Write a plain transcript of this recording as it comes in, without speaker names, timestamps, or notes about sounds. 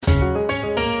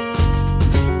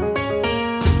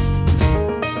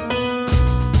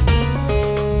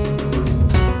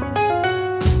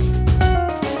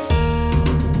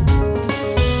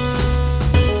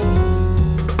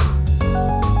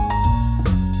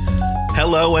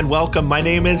Hello and welcome. My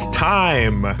name is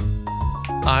Time.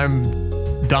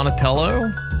 I'm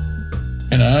Donatello.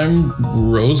 And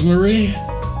I'm Rosemary.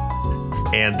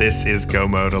 And this is Go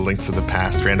Mode, a Link to the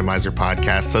Past randomizer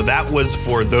podcast. So that was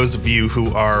for those of you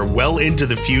who are well into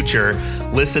the future,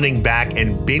 listening back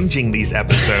and binging these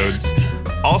episodes.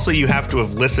 Also, you have to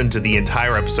have listened to the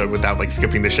entire episode without like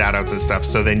skipping the shout outs and stuff.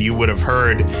 So then you would have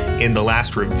heard in the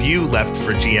last review left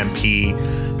for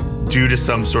GMP, due to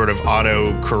some sort of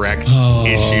autocorrect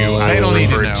issue, I was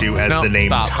referred to as the name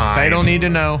Time. They don't need to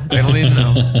know. They don't need to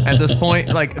know. At this point,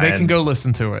 like they can go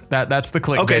listen to it. That's the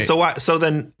clickbait. Okay, so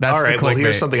then, that's all right, the well,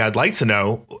 here's clickbait. something I'd like to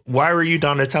know. Why were you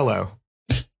Donatello?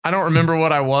 I don't remember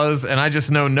what I was, and I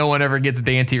just know no one ever gets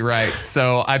Dante right.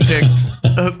 So I picked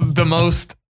the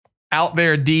most out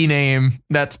there D name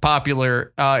that's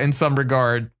popular in some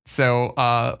regard.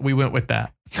 So we went with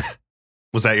that.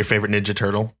 Was that your favorite Ninja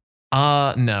Turtle?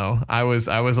 No, I was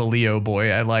a Leo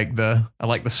boy. I like the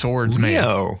swords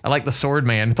Leo. man. I like the sword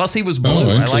man. Plus he was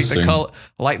blue. I like the color.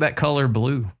 I like that color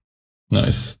blue.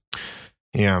 Nice.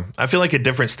 Yeah, I feel like at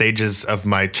different stages of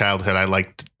my childhood, I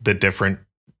liked the different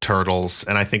turtles.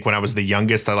 And I think when I was the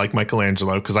youngest, I liked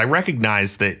Michelangelo because I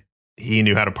recognized that he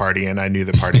knew how to party and I knew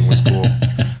that partying was cool.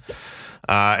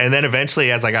 And then eventually,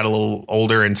 as I got a little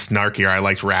older and snarkier, I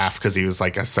liked Raph because he was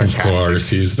like a sarcastic. Of course,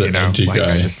 he's the edgy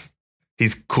guy.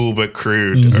 He's cool but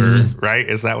crude, or right?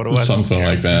 Is that what it was? Something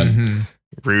like that. Mm-hmm.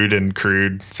 Rude and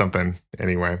crude, something.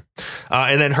 Anyway,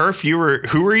 and then Herf,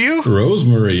 who were you?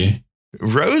 Rosemary.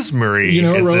 Rosemary. You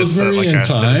know, Is Rosemary this, and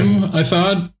Time. I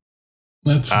thought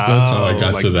that's how I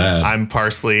got to that. I'm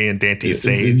Parsley and Dante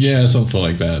Sage. Yeah, something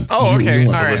like that. Oh, okay.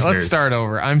 All right, listeners. let's start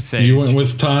over. I'm Sage. You went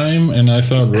with Time, and I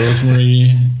thought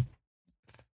Rosemary.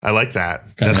 I like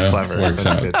that. Kinda That's clever. works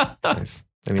That's out. good. Nice.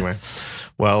 Anyway.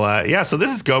 Well, yeah, so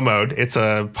this is Go Mode. It's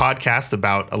a podcast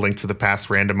about A Link to the Past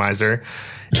randomizer.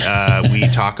 We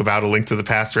talk about A Link to the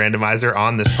Past randomizer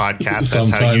on this podcast. That's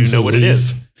how you know what it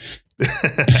is.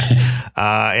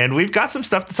 And we've got some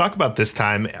stuff to talk about this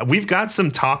time. We've got some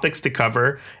topics to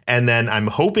cover, and then I'm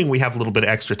hoping we have a little bit of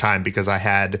extra time because I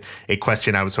had a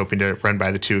question I was hoping to run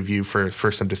by the two of you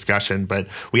for some discussion, but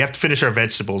we have to finish our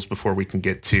vegetables before we can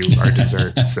get to our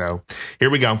dessert. So here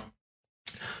we go.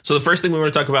 So the first thing we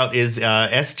want to talk about is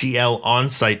SGL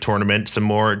on-site tournament. Some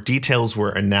more details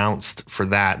were announced for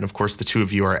that. And of course, the two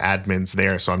of you are admins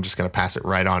there. So I'm just going to pass it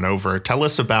right on over. Tell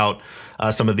us about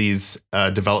some of these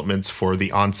developments for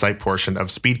the on-site portion of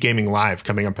Speed Gaming Live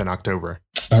coming up in October.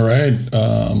 All right.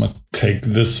 I'm going to take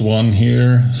this one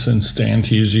here since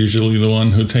Dante is usually the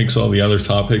one who takes all the other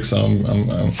topics. I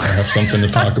have something to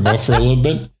talk about for a little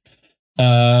bit.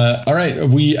 All right,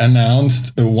 we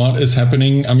announced what is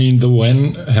happening. I mean, the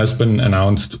when has been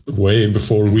announced way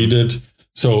before we did,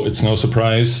 so it's no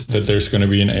surprise that there's going to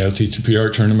be an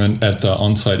ALT2PR tournament at the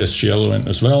on-site SGL event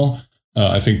as well.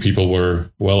 I think people were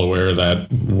well aware of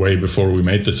that way before we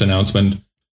made this announcement.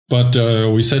 But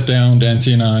we sat down,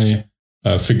 Dante and I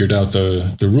figured out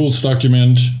the rules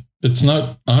document. It's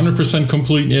not 100%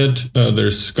 complete yet.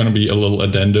 There's going to be a little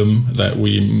addendum that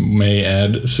we may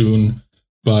add soon.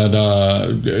 But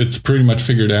it's pretty much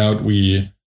figured out.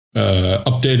 We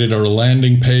updated our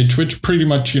landing page, which pretty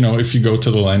much, if you go to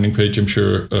the landing page, I'm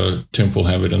sure Tim will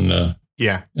have it in the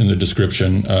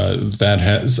description. That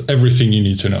has everything you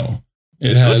need to know.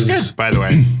 It looks good, by the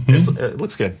way. It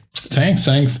looks good. Thanks.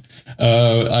 I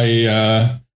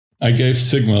gave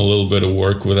Sigma a little bit of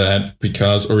work with that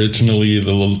because originally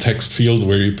the little text field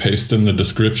where you paste in the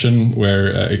description, where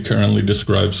it currently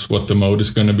describes what the mode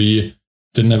is going to be,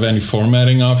 didn't have any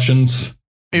formatting options.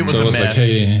 It was a mess. Like,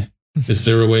 hey, is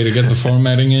there a way to get the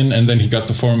formatting in? And then he got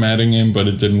the formatting in, but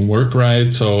it didn't work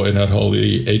right. So it had all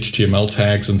the HTML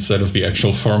tags instead of the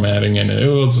actual formatting. And it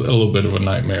was a little bit of a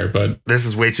nightmare. But this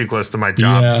is way too close to my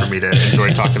job for me to enjoy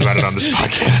talking about it on this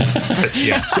podcast. But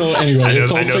yeah. So anyway,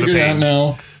 it's all figured out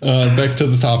now. Back to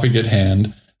the topic at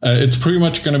hand. It's pretty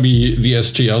much going to be the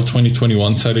SGL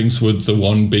 2021 settings, with the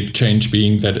one big change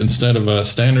being that instead of a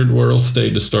standard world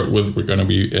state to start with, we're going to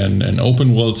be in an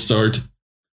open world start.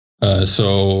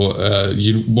 So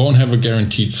you won't have a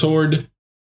guaranteed sword.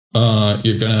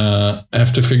 You're going to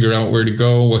have to figure out where to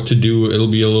go, what to do. It'll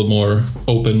be a little more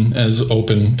open, as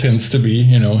open tends to be,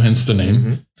 hence the name.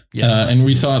 Mm-hmm. Yes. And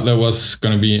we thought that was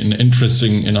going to be an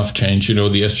interesting enough change. The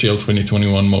SGL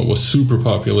 2021 mode was super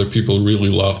popular. People really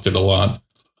loved it a lot.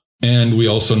 And we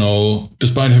also know,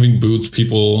 despite having boots,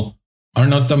 people are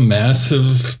not the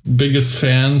massive biggest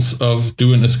fans of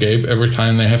do an escape every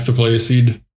time they have to play a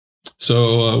seed.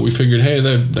 So we figured, hey,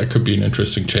 that could be an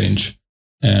interesting change.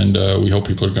 And we hope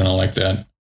people are going to like that.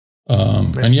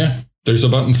 Nice. And yeah, there's a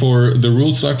button for the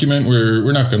rules document.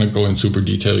 We're not going to go in super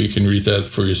detail. You can read that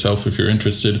for yourself if you're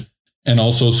interested. And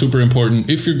also super important,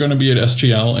 if you're going to be at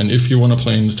SGL and if you want to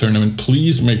play in the tournament,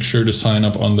 please make sure to sign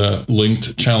up on the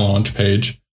linked challenge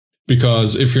page.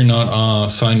 Because if you're not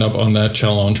signed up on that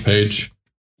challenge page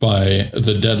by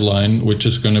the deadline, which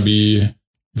is going to be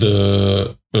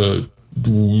the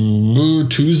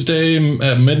Tuesday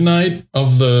at midnight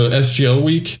of the SGL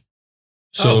week.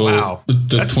 So wow.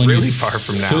 That's really far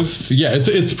from now. Yeah,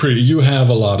 it's pretty. You have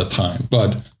a lot of time,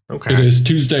 but okay. It is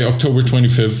Tuesday, October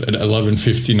 25th at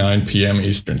 11:59 p.m.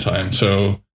 Eastern time.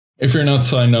 So if you're not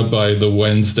signed up by the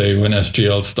Wednesday when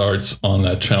SGL starts on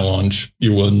that challenge,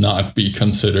 you will not be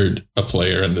considered a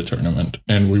player in the tournament,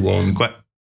 and we won't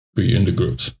be in the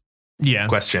groups. Yeah.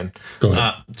 Question. Go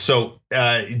ahead.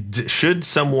 Should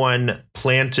someone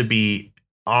plan to be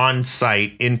on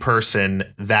site in person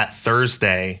that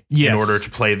Thursday in order to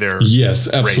play their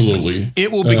Yes, absolutely. races?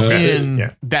 It will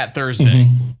begin that Thursday.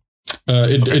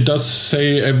 It does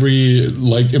say every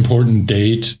important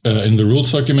date in the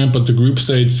rules document, but the group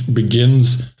stage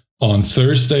begins on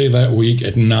Thursday that week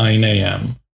at 9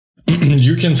 a.m.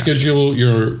 You can schedule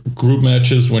your group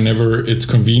matches whenever it's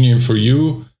convenient for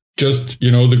you. Just,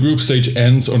 the group stage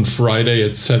ends on Friday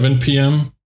at 7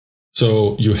 p.m.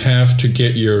 So you have to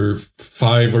get your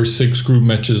 5 or 6 group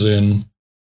matches in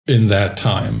that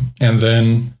time. And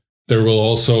then there will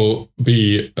also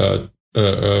be a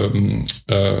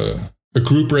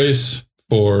group race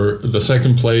for the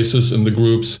second places in the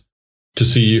groups to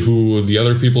see who the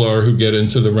other people are who get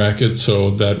into the bracket. So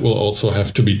that will also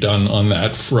have to be done on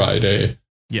that Friday.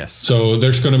 Yes. So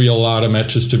there's going to be a lot of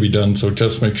matches to be done. So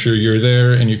just make sure you're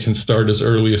there and you can start as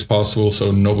early as possible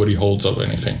so nobody holds up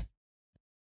anything.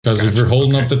 Because if you're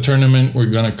holding up the tournament, we're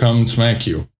going to come and smack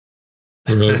you.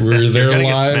 We're there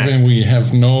live and we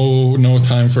have no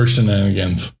time for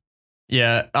shenanigans.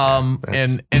 Yeah.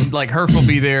 And Herf will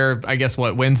be there, I guess,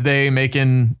 Wednesday,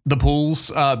 making the pools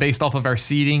based off of our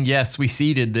seeding. Yes, we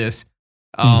seeded this.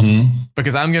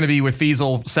 Because I'm going to be with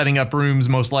Feasel setting up rooms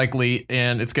most likely,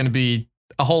 and it's going to be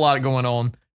a whole lot going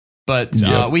on. But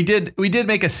we did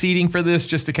make a seeding for this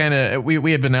just to kind of,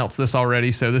 we have announced this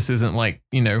already, so this isn't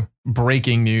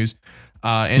breaking news.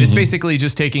 And it's basically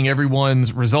just taking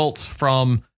everyone's results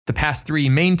from the past 3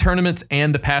 main tournaments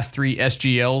and the past 3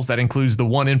 SGLs. That includes the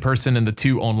 1 in person and the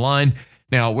 2 online.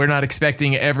 Now, we're not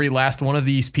expecting every last one of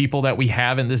these people that we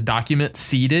have in this document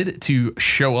seeded to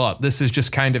show up. This is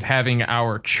just kind of having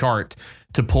our chart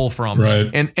to pull from. Right.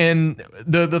 And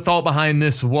the thought behind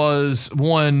this was,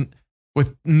 one,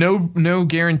 with no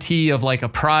guarantee of a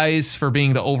prize for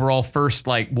being the overall first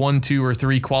 1, 2, or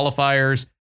 3 qualifiers.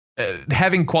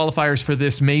 Having qualifiers for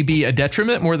this may be a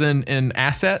detriment more than an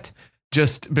asset,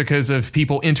 just because of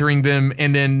people entering them,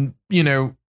 and then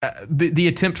the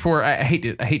attempt for I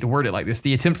hate to word it like this,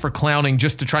 the attempt for clowning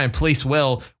just to try and place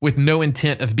well with no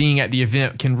intent of being at the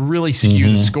event can really skew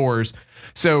the scores.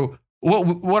 So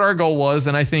what our goal was,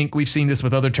 and I think we've seen this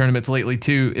with other tournaments lately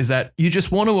too, is that you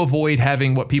just want to avoid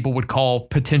having what people would call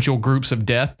potential groups of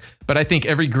death. But I think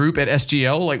every group at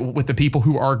SGL, with the people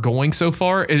who are going so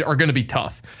far, are going to be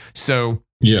tough. So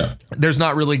yeah, there's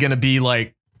not really going to be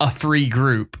a free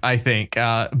group, I think.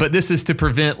 But this is to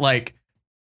prevent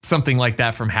something like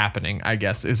that from happening, I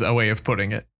guess, is a way of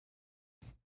putting it.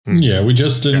 Yeah, we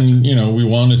just didn't, we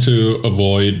wanted to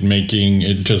avoid making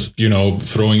it just,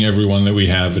 throwing everyone that we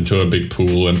have into a big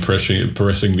pool and pressing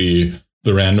the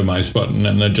randomize button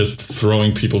and then just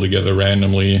throwing people together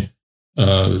randomly. We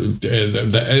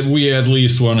at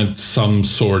least wanted some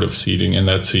sort of seeding, and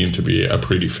that seemed to be a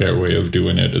pretty fair way of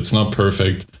doing it. It's not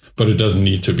perfect, but it doesn't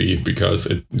need to be, because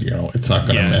it's not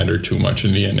going to matter too much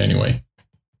in the end anyway.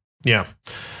 Yeah.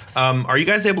 Are you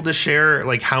guys able to share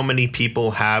how many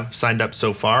people have signed up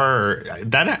so far? Or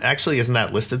that actually, isn't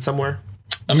that listed somewhere?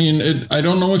 I mean, I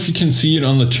don't know if you can see it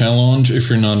on the challenge if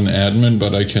you're not an admin,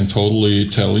 but I can totally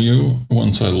tell you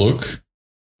once I look.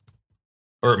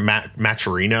 Or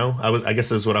Matcherino, I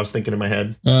guess is what I was thinking in my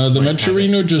head. The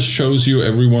Matcherino just shows you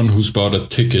everyone who's bought a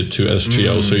ticket to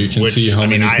SGL, so you can see how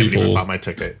many people. I haven't even bought my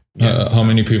ticket. How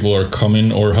many people are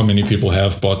coming, or how many people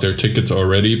have bought their tickets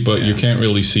already, but you can't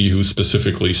really see who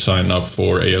specifically signed up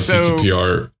for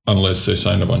AFTTPR unless they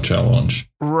signed up on challenge.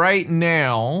 Right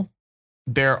now,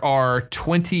 there are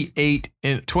 26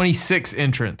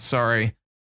 entrants.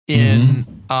 In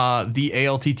the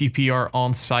ALTTPR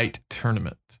on-site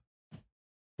tournament.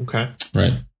 Okay.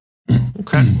 Right.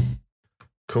 Okay.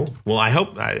 Cool. Well,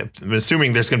 I'm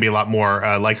assuming there's going to be a lot more.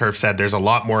 Like Herf said, there's a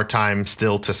lot more time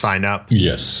still to sign up.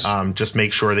 Yes. Just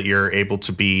make sure that you're able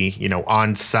to be,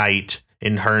 on site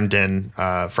in Herndon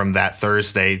from that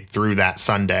Thursday through that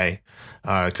Sunday.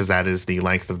 because that is the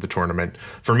length of the tournament.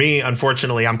 For me,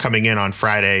 unfortunately, I'm coming in on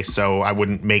Friday, so I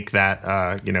wouldn't make that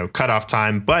cutoff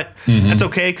time. But that's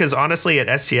okay, because honestly, at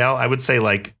STL, I would say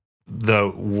like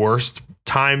the worst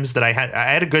times that I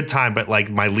had a good time, but like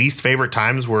my least favorite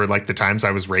times were like the times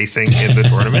I was racing in the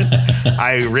tournament.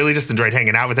 I really just enjoyed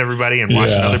hanging out with everybody and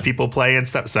watching other people play and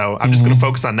stuff. So I'm just going to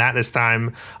focus on that this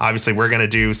time. Obviously, we're going to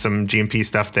do some GMP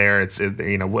stuff there.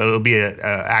 It'll be a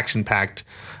action-packed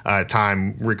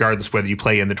time, regardless whether you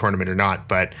play in the tournament or not.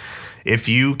 But if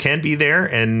you can be there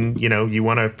and you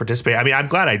want to participate, I mean, I'm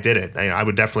glad I did it. I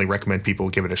would definitely recommend people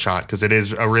give it a shot, because it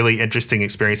is a really interesting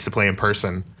experience to play in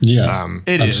person. Yeah,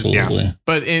 it absolutely. is. Yeah.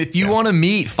 But if you want to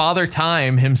meet Father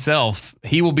Time himself,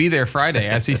 he will be there Friday,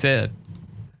 as he said.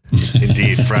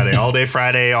 Indeed, Friday, all day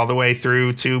Friday, all the way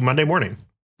through to Monday morning.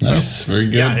 Nice, very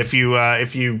good. Yeah, if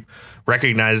you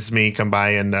recognize me, come by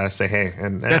and say hey,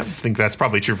 and I think that's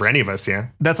probably true for any of us. Yeah,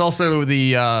 that's also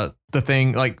the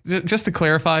thing. Like, just to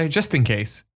clarify, just in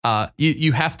case,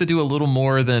 you have to do a little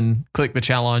more than click the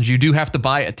challenge. You do have to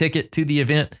buy a ticket to the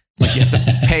event. Like, you have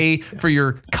to pay for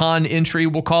your con entry,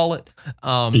 we'll call it.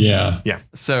 Yeah.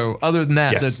 So other than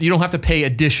that, you don't have to pay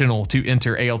additional to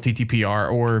enter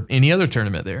ALTTPR or any other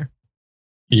tournament there.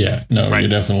 Yeah, no, you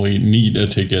definitely need a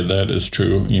ticket. That is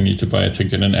true. You need to buy a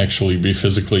ticket and actually be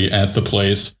physically at the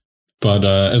place. But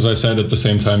as I said, at the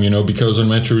same time, because on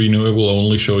Match Arena, it will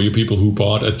only show you people who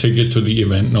bought a ticket to the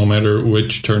event, no matter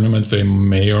which tournament they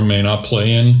may or may not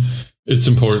play in. It's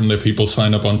important that people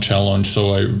sign up on Challenge,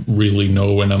 so I really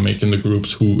know when I'm making the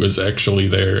groups who is actually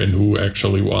there and who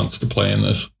actually wants to play in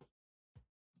this.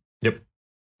 Yep.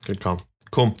 Good call.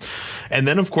 Cool. And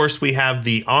then, of course, we have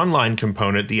the online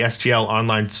component, the STL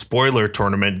Online Spoiler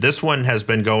Tournament. This one has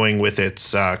been going with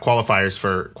its qualifiers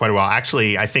for quite a while.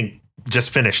 Actually, I think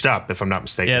just finished up, if I'm not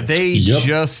mistaken. Yeah, they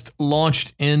just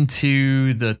launched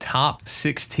into the top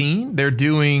 16. They're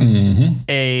doing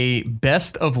a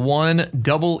best of one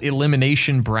double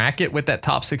elimination bracket with that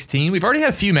top 16. We've already had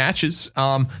a few matches.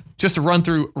 Just to run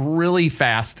through really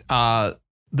fast,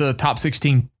 the top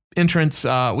 16 entrants,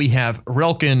 we have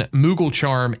Relkin, Moogle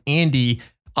Charm, Andy,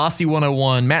 Aussie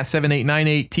 101, Matt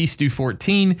 7898, T Stu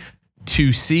 14,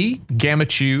 2C,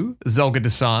 Gamachu, Zelga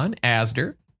Dasan,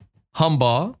 Asder,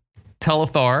 Humba,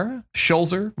 Telethar,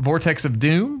 Schulzer, Vortex of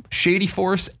Doom, Shady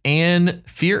Force, and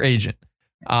Fear Agent.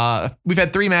 We've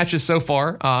had 3 matches so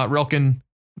far. Relkin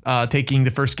taking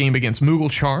the first game against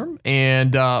Moogle Charm,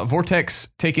 and Vortex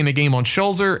taking a game on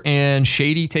Schulzer, and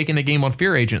Shady taking a game on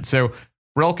Fear Agent. So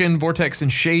Relkin, Vortex,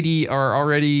 and Shady are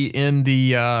already in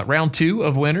the round 2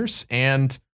 of winners,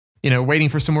 and waiting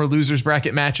for some more losers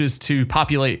bracket matches to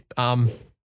populate. This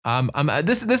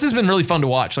has been really fun to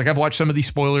watch. Like, I've watched some of these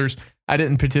spoilers. I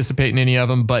didn't participate in any of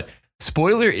them, but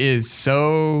spoiler is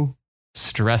so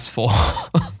stressful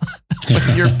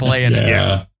when you're playing it.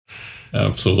 Yeah,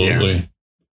 absolutely.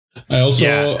 Yeah. I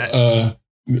also,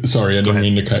 sorry, I didn't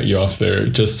mean to cut you off there.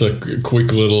 Just a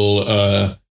quick little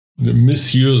the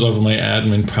misuse of my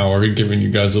admin power, giving you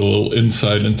guys a little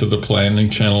insight into the planning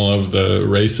channel of the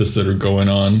races that are going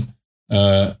on.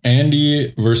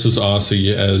 Andy versus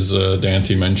Aussie, as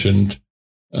Dante mentioned.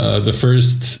 The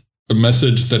first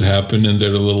message that happened in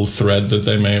their little thread that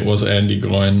they made was Andy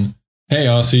going, "Hey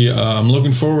Aussie, I'm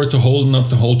looking forward to holding up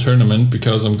the whole tournament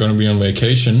because I'm going to be on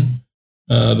vacation.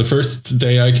 The first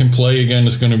day I can play again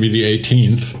is going to be the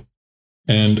 18th.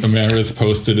 And Amarith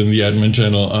posted in the admin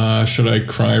channel, should I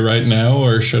cry right now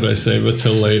or should I save it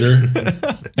till later?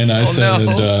 And I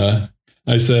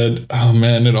I said, oh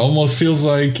man, it almost feels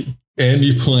like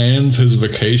Andy plans his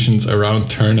vacations around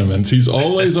tournaments. He's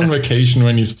always on vacation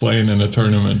when he's playing in a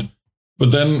tournament.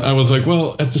 But then I was like,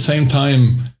 well, at the same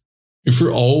time, if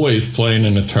you're always playing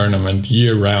in a tournament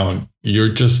year round, you're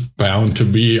just bound to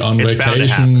be on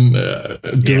vacation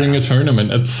during a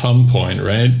tournament at some point,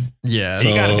 right? Yeah. So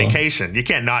you got a vacation. You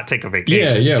can't not take a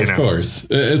vacation. Yeah, of course.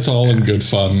 It's all in good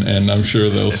fun, and I'm sure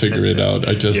they'll figure it out.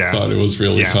 I just thought it was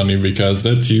really funny because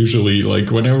that's usually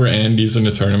like whenever Andy's in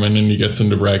a tournament and he gets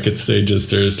into bracket stages,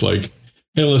 there's like,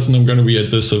 hey, listen, I'm going to be at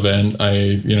this event.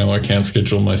 I can't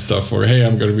schedule my stuff, or hey,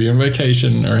 I'm going to be on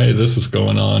vacation, or hey, this is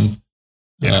going on.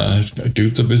 Yeah.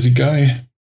 Dude's a busy guy.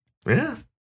 Yeah.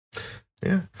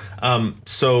 Yeah.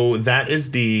 So that is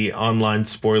the online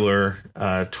spoiler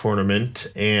tournament.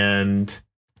 And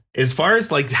as far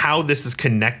as like how this is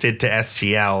connected to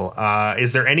STL,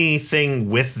 is there anything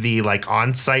with the like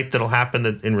on-site that'll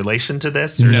happen in relation to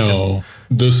this? Or no,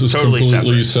 this is totally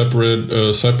completely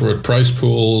separate price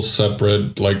pool,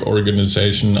 separate like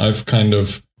organization. I've kind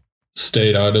of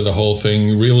stayed out of the whole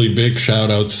thing. Really big shout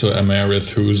outs to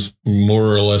Amarith, who's more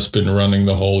or less been running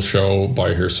the whole show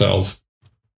by herself.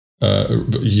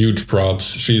 huge props.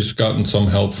 She's gotten some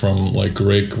help from like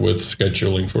Rick with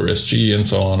scheduling for SG and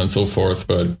so on and so forth,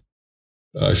 but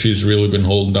she's really been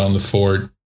holding down the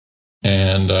fort.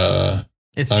 And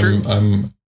it's true.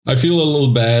 I feel a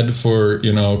little bad for,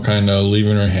 kind of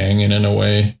leaving her hanging in a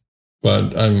way,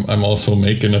 but I'm also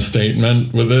making a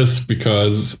statement with this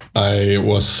because I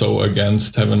was so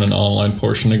against having an online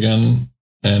portion again,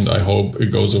 and I hope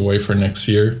it goes away for next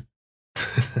year.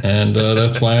 And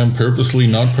that's why I'm purposely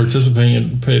not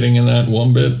participating in that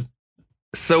one bit.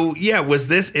 So yeah, is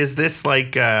this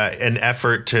like an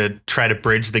effort to try to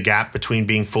bridge the gap between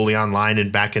being fully online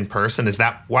and back in person? Is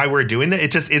that why we're doing that?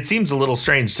 It seems a little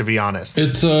strange, to be honest.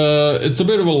 It's a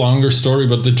bit of a longer story,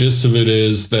 but the gist of it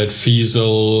is that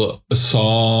Fiesel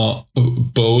saw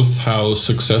both how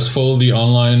successful the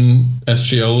online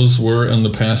SGLs were in the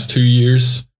past 2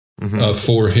 years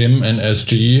for him and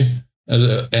SG.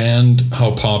 And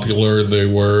how popular they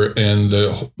were in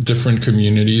the different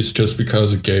communities, just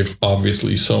because it gave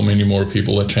obviously so many more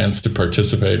people a chance to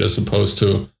participate as opposed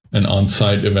to an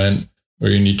on-site event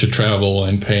where you need to travel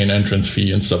and pay an entrance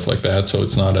fee and stuff like that. So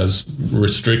it's not as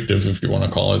restrictive, if you want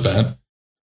to call it that.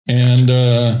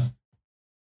 And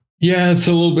yeah, it's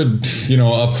a little bit,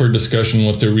 up for discussion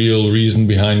what the real reason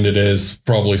behind it is.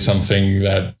 Probably something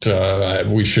that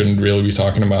we shouldn't really be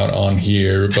talking about on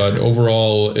here. But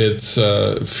overall, it's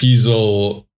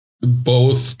Fiesel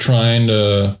both trying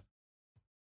to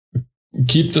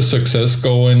keep the success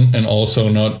going and also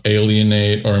not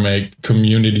alienate or make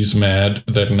communities mad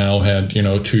that now had,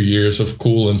 2 years of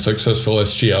cool and successful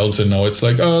SGLs. And now it's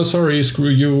like, oh, sorry, screw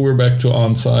you. We're back to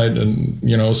on-site and,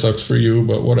 sucks for you,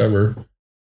 but whatever.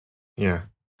 Yeah.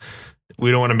 We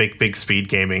don't want to make big speed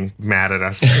gaming mad at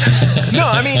us. No,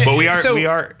 I mean, but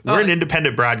we're an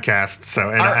independent broadcast. So,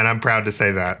 and I'm proud to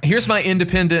say that. Here's my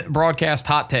independent broadcast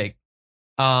hot take.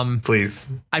 Please.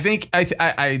 I think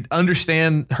I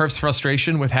understand Herf's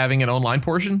frustration with having an online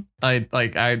portion.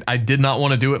 I did not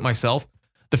want to do it myself.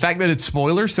 The fact that it's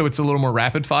spoilers, so it's a little more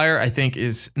rapid fire, I think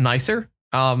is nicer.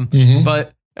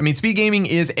 But I mean, Speed Gaming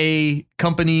is a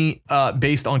company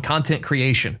based on content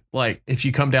creation. Like, if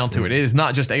you come down to it, it is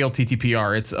not just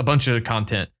ALTTPR. It's a bunch of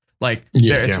content,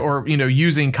 or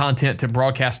using content to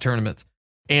broadcast tournaments.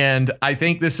 And I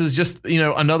think this is just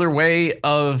another way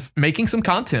of making some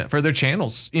content for their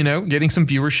channels. Getting some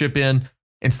viewership in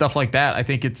and stuff like that. I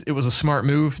think it was a smart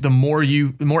move. The more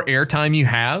airtime you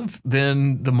have,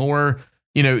 then the more.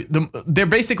 They're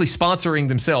basically sponsoring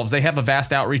themselves. They have a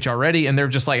vast outreach already, and they're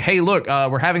just like, hey, look,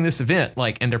 we're having this event,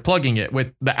 and they're plugging it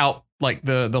with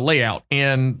the layout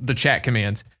and the chat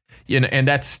commands, and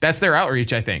that's their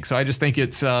outreach, I think. So I just think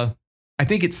it's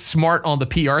smart on the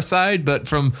PR side, but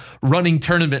from running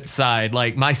tournament side,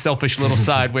 like my selfish little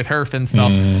side with Herf and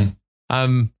stuff,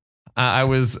 I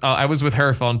was with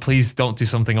Herf on please don't do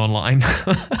something online.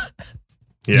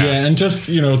 Yeah, and just,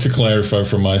 to clarify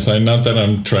from my side, not that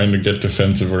I'm trying to get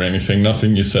defensive or anything,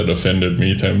 nothing you said offended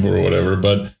me, Tim, or whatever,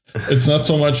 but it's not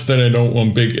so much that I don't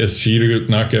want Big SG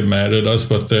to not get mad at us,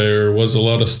 but there was a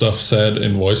lot of stuff said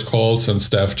in voice calls and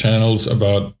staff channels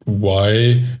about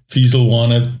why Fiesel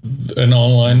wanted an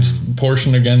online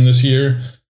portion again this year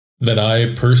that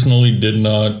I personally did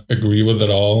not agree with at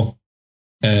all.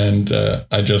 And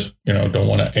I just, don't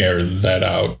want to air that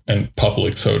out in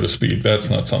public, so to speak. That's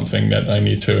not something that I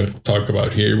need to talk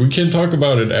about here. We can talk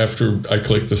about it after I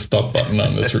click the stop button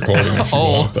on this recording if you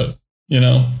want, but,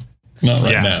 not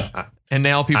right now. And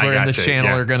now people in the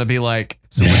channel are going to be like,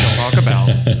 so what y'all talk about?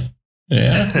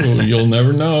 Yeah, well, you'll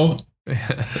never know.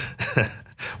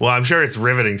 Well, I'm sure it's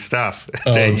riveting stuff.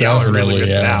 Oh, Dang, y'all are really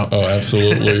missing out. Oh,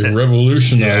 absolutely.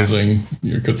 Revolutionizing,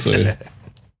 you could say.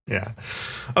 Yeah.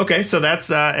 Okay, so that's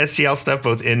SGL stuff,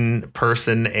 both in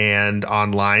person and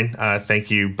online.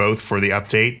 Thank you both for the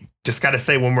update. Just got to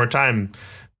say one more time,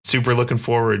 super looking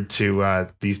forward to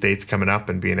these dates coming up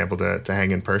and being able to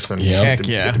hang in person. Yep.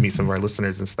 Get to meet some of our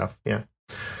listeners and stuff. Yeah.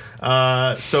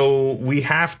 So we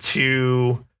have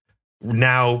to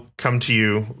now come to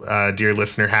you, dear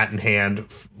listener, hat in hand.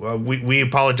 We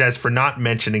apologize for not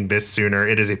mentioning this sooner.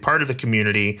 It is a part of the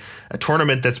community, a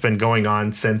tournament that's been going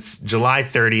on since July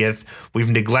 30th. We've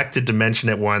neglected to mention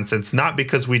it once. It's not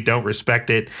because we don't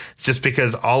respect it. It's just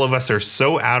because all of us are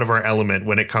so out of our element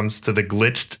when it comes to the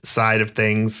glitched side of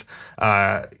things.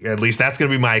 At least that's going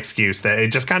to be my excuse, that it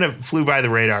just kind of flew by the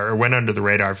radar or went under the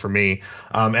radar for me.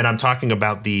 And I'm talking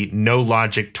about the No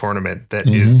Logic tournament that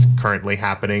is currently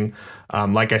happening.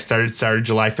 Like I started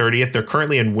July 30th. They're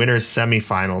currently in winners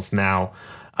semifinals now.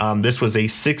 This was a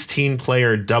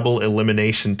 16-player double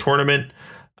elimination tournament.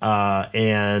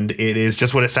 And it is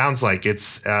just what it sounds like.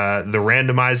 It's the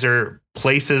randomizer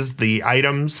places the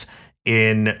items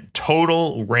in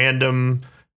total random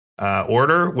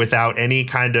order without any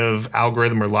kind of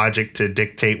algorithm or logic to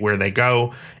dictate where they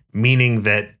go, meaning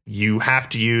that you have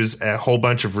to use a whole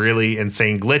bunch of really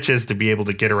insane glitches to be able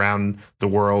to get around the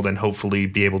world and hopefully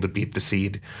be able to beat the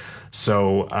seed.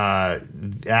 So I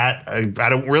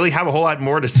don't really have a whole lot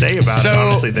more to say about it,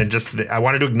 honestly, than just I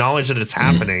wanted to acknowledge that it's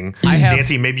happening.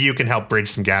 Dante, maybe you can help bridge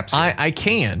some gaps here. I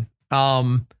can.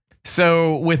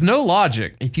 So with no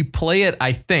logic, if you play it,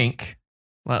 I think,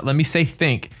 let me say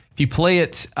think. If you play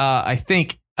it, I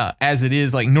think as it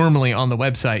is like normally on the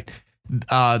website,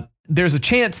 there's a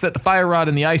chance that the fire rod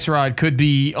and the ice rod could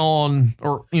be on,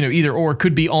 or either or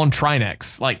could be on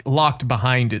Trinex, like locked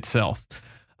behind itself.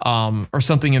 Or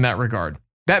something in that regard.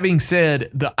 That being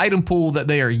said, the item pool that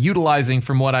they are utilizing,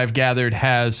 from what I've gathered,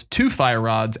 has 2 fire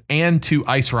rods and 2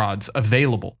 ice rods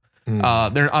available.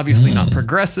 They're obviously not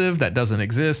progressive. That doesn't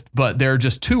exist, but there are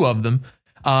just 2 of them.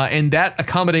 And that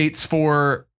accommodates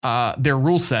for their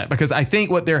rule set, because I think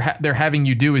what they're having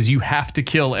you do is you have to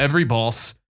kill every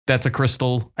boss that's a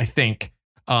crystal, I think.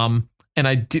 And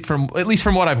I did, at least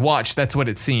from what I've watched, that's what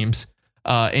it seems.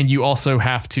 And you also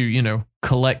have to,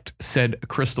 collect said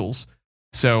crystals.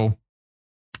 So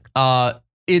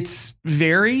it's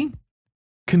very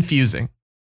confusing.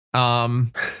 I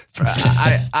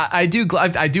do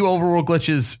overworld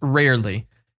glitches rarely.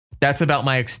 That's about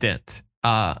my extent.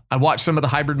 I watched some of the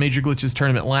Hybrid Major Glitches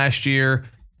tournament last year.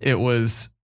 It was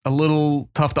a little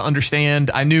tough to understand.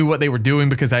 I knew what they were doing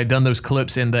because I had done those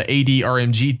clips in the AD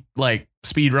RMG like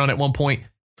speed run at one point.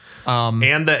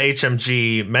 And the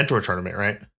HMG mentor tournament,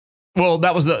 right? Well,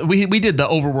 that was we did the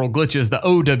overworld glitches, the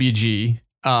OWG.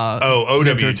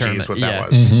 OWG is what that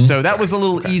was. Mm-hmm. So that was a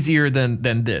little easier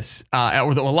than this,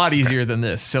 or a lot easier than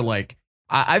this. So like,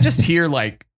 I just hear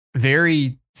like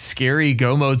very scary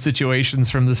go mode situations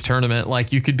from this tournament.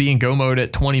 Like you could be in go mode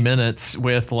at 20 minutes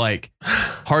with like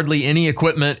hardly any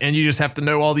equipment, and you just have to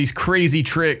know all these crazy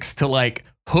tricks to like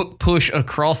hook push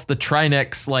across the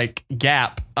Trinex like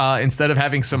gap instead of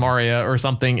having Samaria or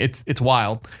something. It's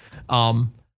wild.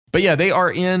 But yeah, they are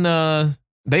in the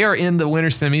winter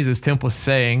semis, as Temp was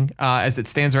saying. As it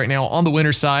stands right now, on the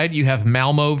winner side, you have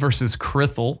Malmo versus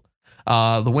Krithel.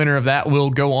 The winner of that will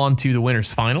go on to the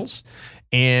winners finals.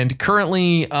 And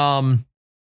currently,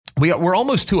 we're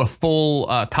almost to a full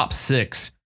top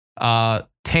 6.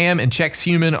 Tam and Chex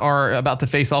Human are about to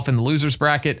face off in the losers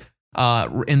bracket.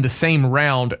 In the same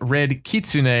round, Red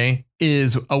Kitsune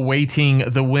is awaiting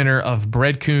the winner of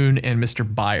Breadcoon and Mr.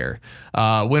 Bayer.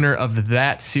 Winner of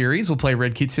that series will play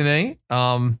Red Kitsune.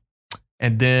 And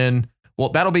then, well,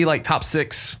 that'll be like top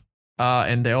 6.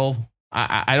 And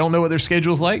I don't know what their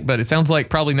schedule's like, but it sounds like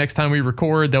probably next time we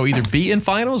record, they'll either be in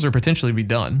finals or potentially be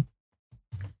done.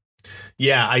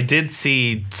 Yeah, I did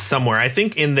see somewhere, I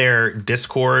think in their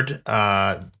Discord,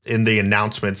 in the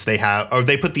announcements they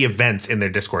put the events in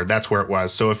their Discord. That's where it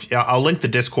was. So I'll link the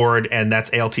Discord, and that's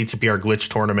ALTTPR glitch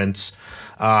tournaments.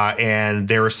 And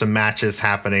there are some matches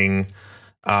happening.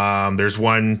 There's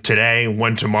one today,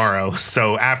 one tomorrow.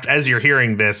 So as you're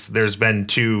hearing this, there's been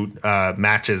 2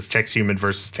 matches, Chex Human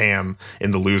versus Tam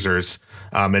in the losers.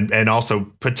 And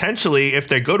also potentially, if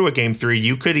they go to a game 3,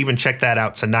 you could even check that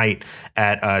out tonight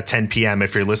at 10 p.m.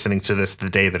 if you're listening to this the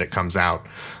day that it comes out.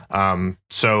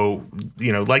 So,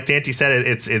 like Dante said,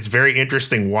 it's very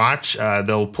interesting watch.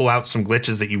 They'll pull out some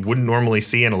glitches that you wouldn't normally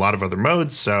see in a lot of other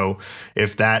modes. So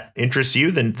if that interests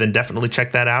you, then definitely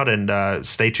check that out, and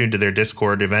stay tuned to their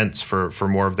Discord events for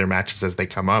more of their matches as they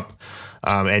come up.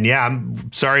 And yeah,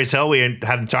 I'm sorry as hell we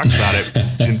haven't talked about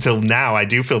it until now. I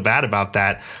do feel bad about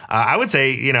that. I would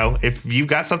say, if you've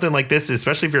got something like this,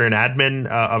 especially if you're an admin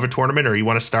of a tournament or you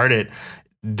want to start it,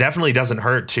 definitely doesn't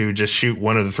hurt to just shoot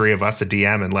one of the 3 of us a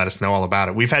DM and let us know all about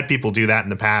it. We've had people do that in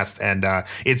the past, and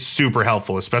it's super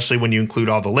helpful, especially when you include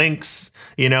all the links,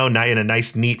 in a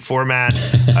nice, neat format.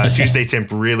 Tuesday Temp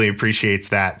really appreciates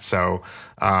that. So,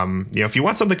 if you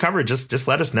want something covered, just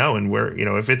let us know. And we're,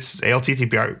 if it's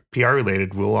ALTTPR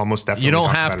related, we'll almost definitely. You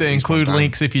don't have to include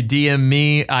links if you DM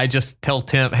me. I just tell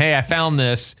Temp, hey, I found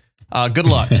this. Good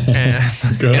luck. And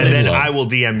then I will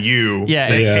DM you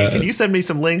saying, hey, can you send me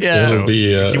some links? Yeah. So it'll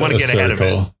be if you want to get ahead of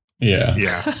it.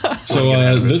 Yeah.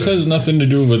 So this has nothing to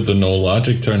do with the No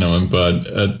Logic tournament,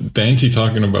 but Dante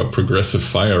talking about progressive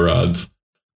fire rods.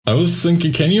 I was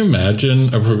thinking, can you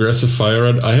imagine a progressive fire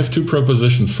rod? I have 2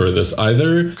 propositions for this.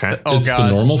 Either it's the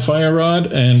normal fire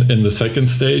rod, and in the second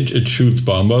stage, it shoots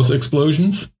bombos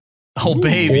explosions. Oh,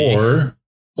 baby.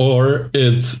 Or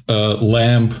it's a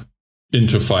lamp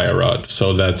into fire rod.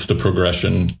 So that's the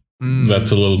progression. That's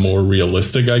a little more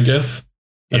realistic, I guess.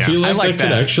 Yeah, I feel like that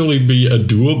could actually be a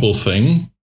doable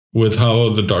thing with how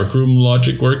the darkroom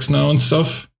logic works now and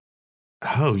stuff.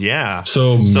 Oh yeah.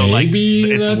 So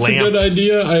maybe it's that's a good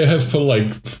idea. I have put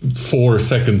like 4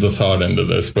 seconds of thought into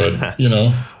this, but you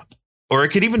know. Or it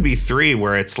could even be 3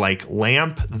 where it's like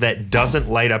lamp that doesn't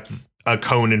light up a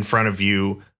cone in front of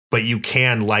you, but you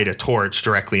can light a torch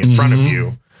directly in front of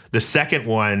you. The second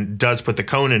one does put the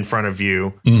cone in front of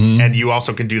you, and you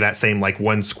also can do that same like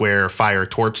 1 square fire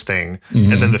torch thing.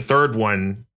 And then the third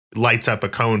one lights up a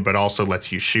cone, but also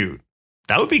lets you shoot.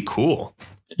 That would be cool.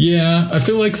 Yeah, I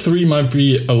feel like 3 might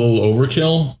be a little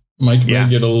overkill. Might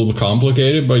get a little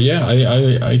complicated, but yeah,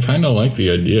 I kind of like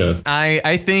the idea.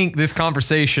 I think this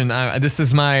conversation, this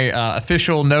is my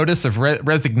official notice of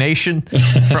resignation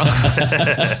from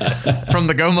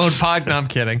the Go Mode Pod. No, I'm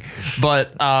kidding,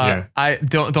 but I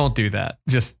don't do that.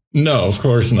 Just no, of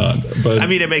course not. But I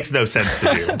mean, it makes no sense to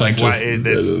do. Like, just, why?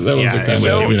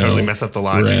 It would totally mess up the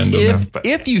logic.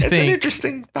 If you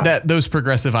think that those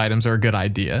progressive items are a good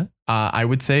idea, I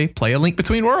would say play A Link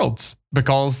Between Worlds,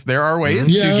 because there are ways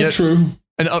to get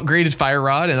an upgraded fire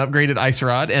rod, an upgraded ice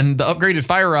rod, and the upgraded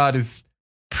fire rod is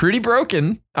pretty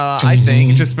broken, I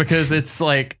think, just because it's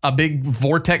like a big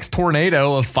vortex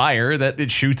tornado of fire that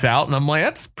it shoots out, and I'm like,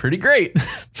 that's pretty great.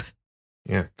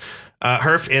 Yeah.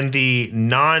 Herf, in the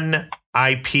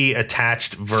non-IP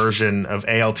attached version of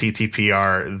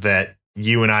ALTTPR that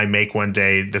you and I make one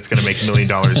day that's going to make $1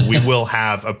 million, we will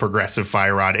have a progressive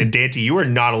fire rod. And Dante, you are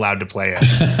not allowed to play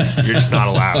it. You're just not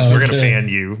allowed. Okay. We're going to ban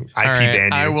you. IP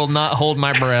ban you. I will not hold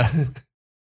my breath.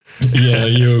 Yeah,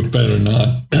 you better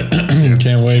not.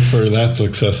 Can't wait for that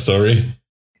success story.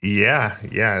 Yeah,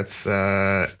 it's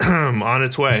on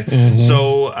its way.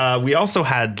 So we also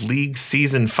had League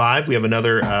Season 5. We have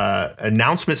another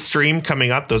announcement stream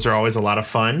coming up. Those are always a lot of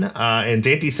fun. And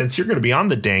Dante, since you're going to be on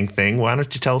the dang thing, why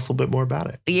don't you tell us a little bit more about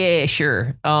it? Yeah,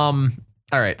 sure. All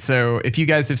right. So if you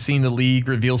guys have seen the League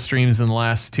reveal streams in the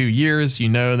last 2 years, you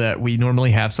know that we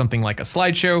normally have something like a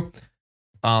slideshow.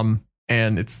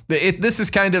 And this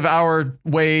is kind of our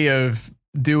way of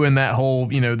doing that whole,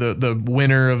 the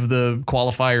winner of the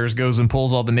qualifiers goes and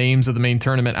pulls all the names of the main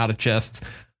tournament out of chests.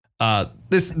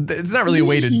 It's not really a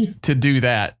way to do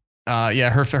that.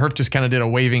 Herf just kind of did a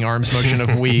waving arms motion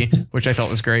of we, which I thought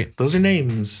was great. Those are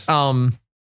names.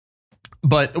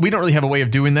 But we don't really have a way of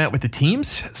doing that with the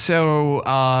teams.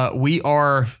 So we've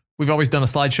always done a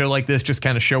slideshow like this, just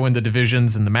kind of showing the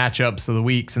divisions and the matchups of the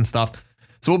weeks and stuff.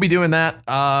 So we'll be doing that.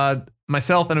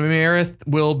 Myself and Amarith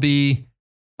will be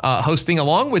hosting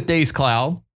along with Days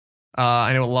Cloud.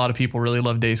 I know a lot of people really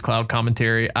love Days Cloud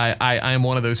commentary. I am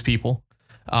one of those people.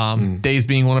 Days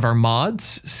being one of our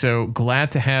mods, so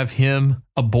glad to have him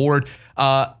aboard.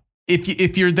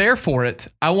 If you're there for it,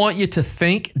 I want you to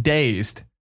thank Dazed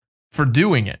for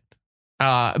doing it,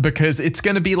 because it's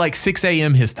going to be like 6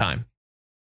 a.m. his time.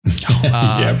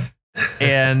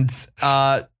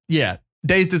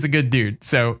 Dazed is a good dude,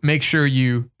 so make sure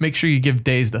you give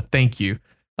Dazed a thank you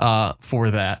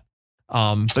for that.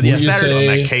 But yeah, Saturday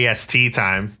on that KST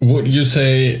time. Would you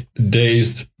say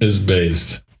Dazed is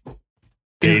based?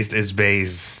 Dazed is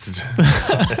based.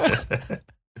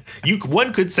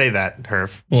 One could say that,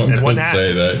 Herf. One could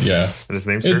say that, yeah. And his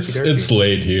name's It's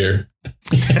late here.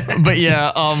 But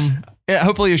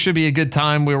hopefully it should be a good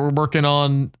time. We're working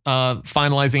on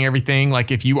finalizing everything.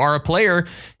 Like, if you are a player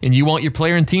and you want your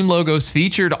player and team logos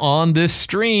featured on this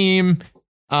stream,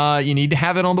 you need to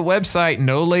have it on the website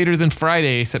no later than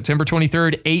Friday, September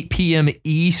 23rd, 8 p.m.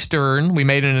 Eastern. We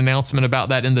made an announcement about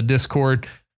that in the Discord.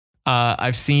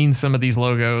 I've seen some of these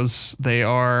logos. They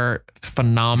are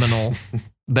phenomenal.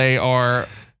 They are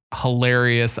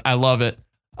hilarious. I love it.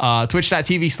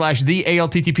 Twitch.tv/the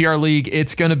ALTTPR League.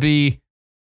 It's going to be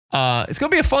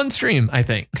a fun stream, I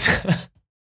think.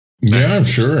 Yeah, I'm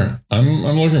sure.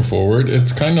 I'm looking forward.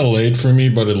 It's kind of late for me,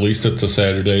 but at least it's a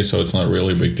Saturday, so it's not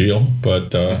really a big deal.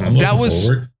 But I'm looking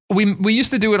forward. We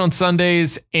used to do it on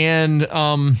Sundays, and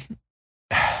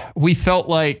we felt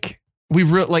like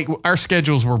our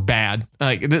schedules were bad.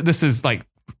 Like this is like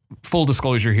full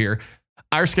disclosure here.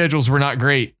 Our schedules were not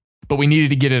great, but we needed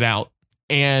to get it out.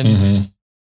 And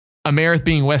Amarith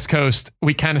being West Coast,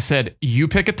 we kind of said, you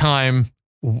pick a time,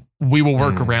 we will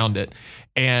work around it.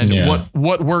 And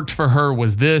what worked for her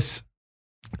was this.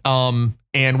 And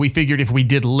we figured if we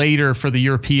did later for the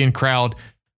European crowd,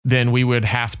 then we would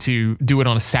have to do it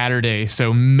on a Saturday.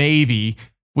 So maybe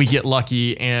we get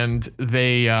lucky and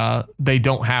they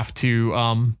don't have to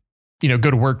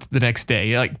go to work the next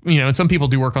day. Like, and some people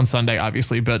do work on Sunday,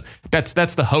 obviously, but that's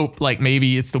the hope. Like,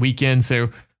 maybe it's the weekend, so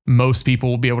most people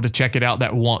will be able to check it out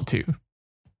that want to.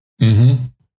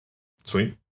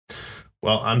 Sweet.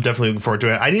 Well, I'm definitely looking forward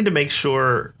to it. I need to make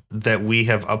sure that we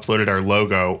have uploaded our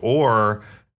logo, or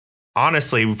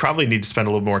honestly, we probably need to spend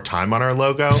a little more time on our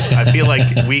logo. I feel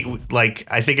like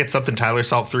I think it's something Tyler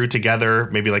Salt threw together,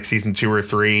 maybe like season 2 or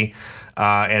 3.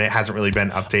 And it hasn't really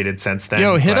been updated since then.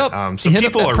 Yo, some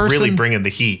people are really bringing the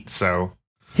heat. So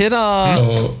yep. I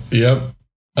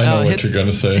know what you're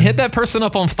gonna say. Hit that person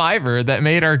up on Fiverr that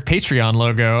made our Patreon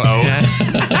logo. Oh,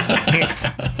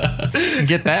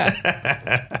 get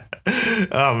that.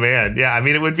 Oh man, yeah. I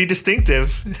mean, it would be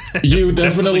distinctive. You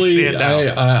definitely.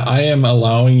 I am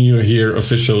allowing you here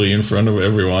officially in front of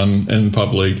everyone in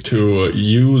public to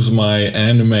use my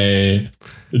anime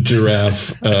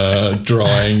giraffe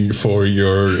drawing for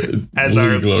your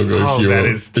league logo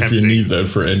if you need that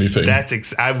for anything. I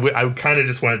kind of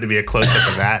just want it to be a close up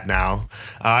of that now.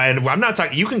 And I'm not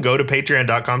talking. You can go to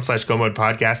patreon.com/GoMode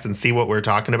Podcast and see what we're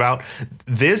talking about.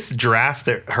 This giraffe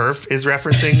that Herf is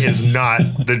referencing is not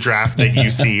the giraffe that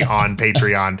you see on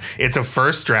Patreon. It's a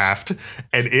first draft,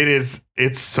 and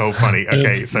it's so funny.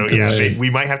 Okay, so yeah, we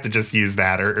might have to just use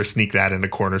that or sneak that in a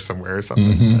corner somewhere or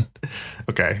something. Mm-hmm.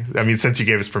 Okay, I mean, since you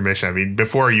gave us permission, I mean,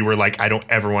 before you were like, I don't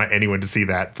ever want anyone to see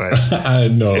that, but I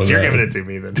know if you're giving it to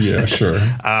me, then yeah, sure.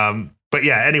 But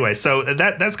yeah, anyway, so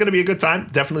that's going to be a good time.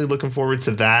 Definitely looking forward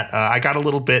to that. I got a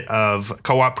little bit of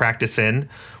co-op practice in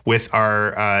with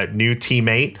our new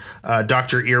teammate,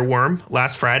 Dr. Earworm,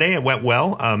 last Friday. It went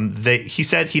well. He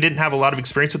said he didn't have a lot of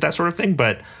experience with that sort of thing,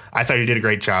 but I thought he did a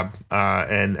great job.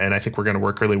 And I think we're going to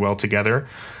work really well together.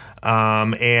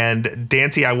 And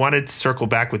Dante, I wanted to circle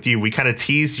back with you. We kind of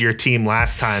teased your team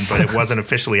last time, but it wasn't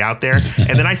officially out there.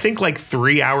 And then I think like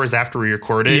 3 hours after we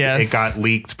recorded, It got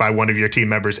leaked by one of your team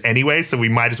members anyway. So we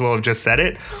might as well have just said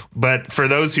it. But for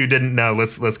those who didn't know,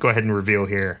 let's go ahead and reveal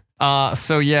here.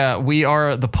 So yeah, we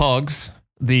are the Pugs,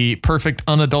 the perfect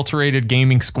unadulterated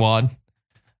gaming squad.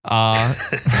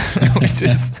 Which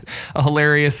is a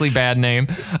hilariously bad name.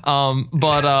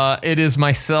 But it is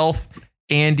myself,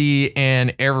 Andy,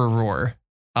 and Error,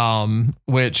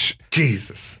 which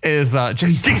Jesus is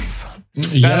Jesus.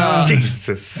 Yeah,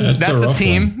 Jesus. That's a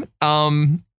team.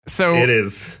 So it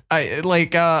is.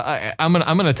 I'm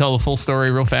gonna tell the full story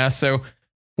real fast. So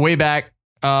way back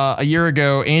a year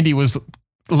ago, Andy was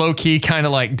low key kind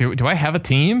of like, do I have a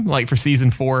team like for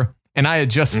season 4? And I had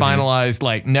just finalized,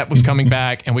 like, Net was coming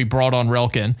back and we brought on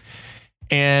Relkin.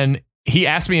 And he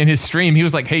asked me in his stream, he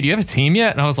was like, hey, do you have a team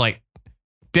yet? And I was like,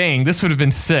 dang, this would have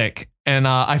been sick. And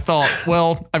I thought,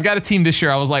 well, I've got a team this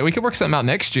year. I was like, we could work something out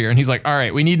next year. And he's like, all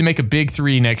right, we need to make a big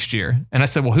 3 next year. And I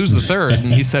said, well, who's the third?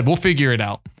 And he said, we'll figure it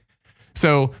out.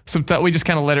 So we just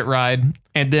kind of let it ride.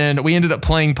 And then we ended up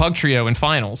playing Pug Trio in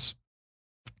finals.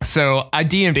 So I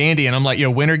DM'd Andy and I'm like, yo,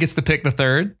 winner gets to pick the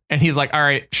third. And he's like, all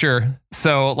right, sure.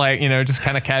 So like, just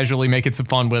kind of casually making some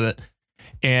fun with it.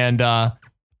 And I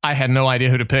had no idea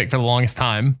who to pick for the longest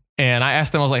time. And I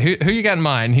asked him, I was like, who you got in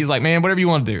mind? He's like, man, whatever you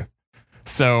want to do.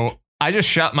 So I just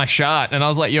shot my shot and I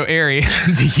was like, yo, Ari,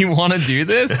 do you want to do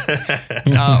this?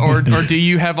 Or do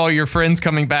you have all your friends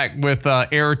coming back with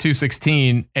Error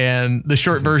 216? And the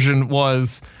short version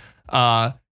was,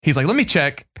 he's like, let me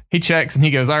check. He checks and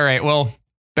he goes, all right, well,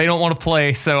 they don't want to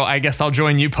play, so I guess I'll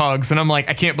join you, Pugs. And I'm like,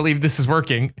 I can't believe this is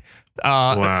working.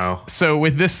 Wow. So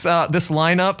with this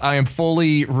lineup, I am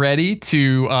fully ready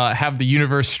to have the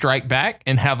universe strike back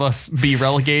and have us be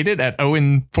relegated at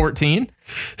 0-14.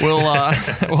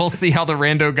 We'll see how the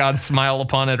rando gods smile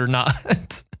upon it or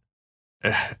not.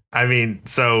 I mean,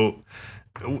 so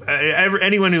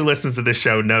anyone who listens to this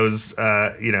show knows,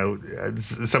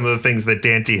 some of the things that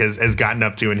Dante has gotten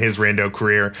up to in his rando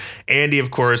career. Andy,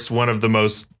 of course, one of the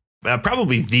most,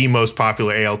 probably the most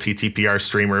popular ALTTPR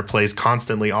streamer, plays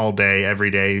constantly all day,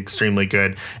 every day, extremely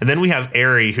good. And then we have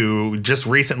Ari, who just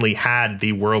recently had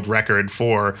the world record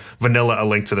for Vanilla A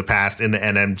Link to the Past in the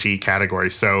NMG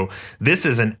category. So this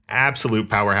is an absolute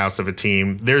powerhouse of a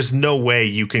team. There's no way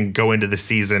you can go into the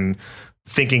season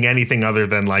thinking anything other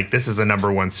than like, this is a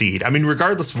number 1 seed. I mean,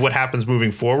 regardless of what happens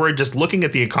moving forward, just looking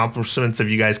at the accomplishments of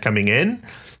you guys coming in,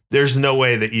 there's no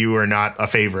way that you are not a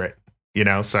favorite,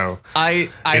 so I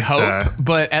hope,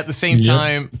 but at the same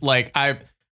time, like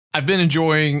I've been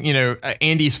enjoying,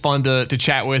 Andy's fun to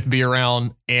chat with, be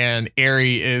around, and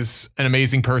Ari is an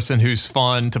amazing person who's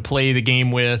fun to play the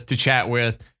game with, to chat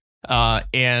with.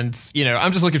 And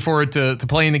I'm just looking forward to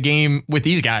playing the game with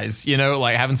these guys,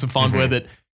 like having some fun with it.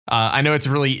 I know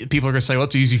people are going to say, well,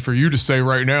 it's easy for you to say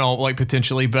right now, like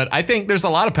potentially, but I think there's a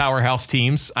lot of powerhouse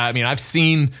teams. I mean, I've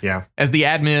seen as the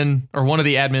admin or one of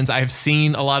the admins, I have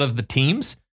seen a lot of the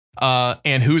teams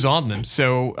and who's on them.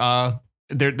 So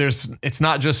it's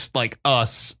not just like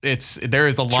us. There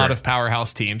is a lot of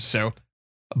powerhouse teams. So,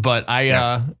 but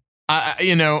I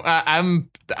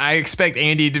I expect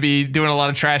Andy to be doing a lot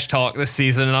of trash talk this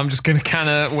season, and I'm just going to kind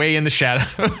of weigh in the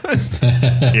shadows.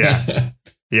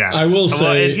 Yeah. I will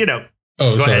say,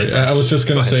 Oh, sorry. ahead. I was just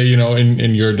going to say,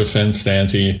 in your defense,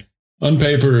 Dante, on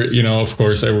paper, of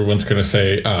course, everyone's going to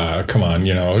say, come on,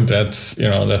 that's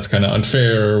kind of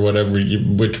unfair or whatever,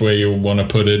 which way you want to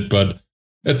put it. But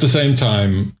at the same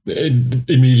time, it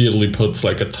immediately puts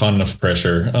like a ton of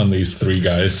pressure on these three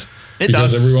guys.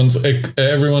 Because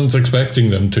everyone's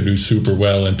expecting them to do super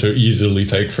well and to easily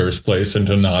take first place and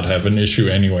to not have an issue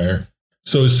anywhere.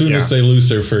 So as soon as they lose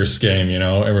their first game,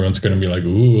 everyone's going to be like,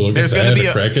 ooh, look at that,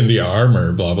 a crack in the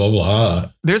armor, blah, blah, blah.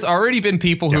 There's already been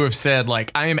people who have said, like,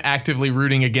 I am actively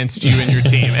rooting against you and your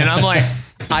team. And I'm like,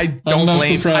 I don't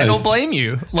blame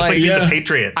you. Like the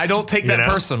Patriots. I don't take that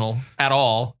personal at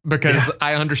all because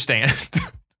I understand.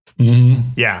 Mm-hmm.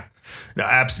 Yeah. No,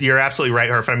 you're absolutely right,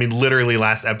 Herf. I mean, literally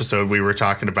last episode, we were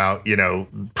talking about,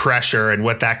 pressure and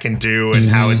what that can do and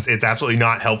how it's absolutely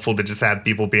not helpful to just have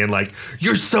people being like,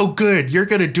 you're so good. You're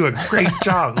going to do a great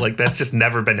job. Like, that's just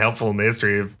never been helpful in the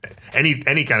history of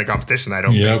any kind of competition, I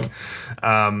don't think.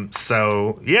 I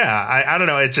don't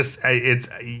know. It just,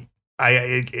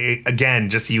 again,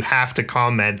 you have to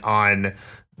comment on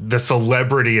the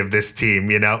celebrity of this team,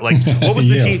 like what was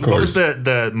the team? What was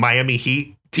the Miami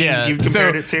Heat? You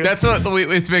compared it to? That's what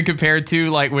it's been compared to.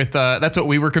 Like with that's what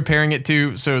we were comparing it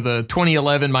to. So the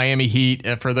 2011 Miami Heat,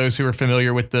 for those who are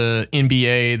familiar with the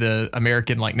NBA, the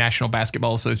American National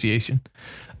Basketball Association.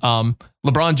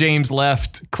 LeBron James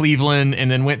left Cleveland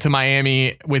and then went to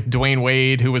Miami with Dwayne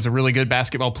Wade, who was a really good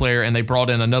basketball player, and they brought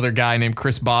in another guy named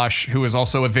Chris Bosh, who was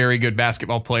also a very good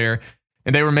basketball player.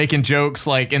 And they were making jokes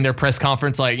in their press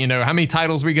conference, how many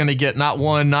titles are we going to get? Not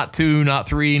 1, not 2, not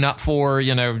 3, not 4,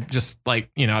 just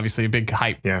obviously a big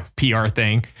hype PR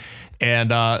thing. And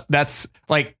that's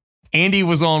Andy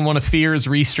was on one of Fear's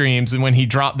restreams and when he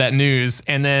dropped that news,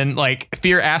 and then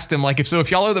Fear asked him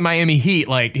if y'all are the Miami Heat,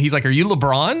 he's like, are you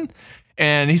LeBron?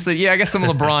 And he said, yeah, I guess I'm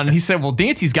LeBron. And he said, well,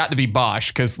 Dante's got to be Bosh,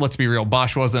 because let's be real,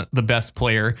 Bosh wasn't the best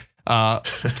player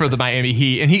for the Miami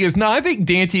Heat. And he goes, no, I think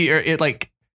Dante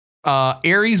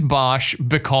Aries Bosh,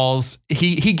 because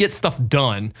he gets stuff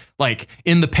done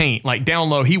in the paint, down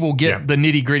low. He will get the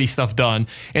nitty gritty stuff done.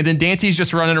 And then Dante's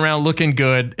just running around looking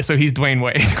good. So he's Dwayne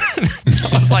Wade. So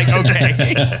I was like,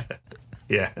 okay.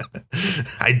 Yeah,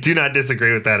 I do not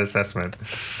disagree with that assessment.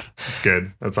 It's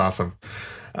good. That's awesome.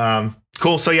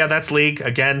 Cool. So that's League.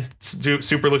 Again,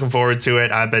 super looking forward to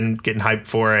it. I've been getting hyped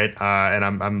for it, and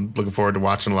I'm looking forward to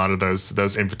watching a lot of those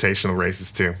invitational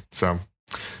races too. So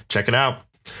check it out.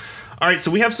 All right,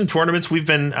 so we have some tournaments we've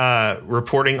been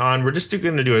reporting on. We're just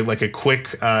going to do a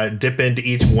quick dip into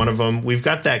each one of them. We've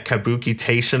got that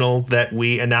Kabuki-tational that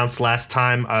we announced last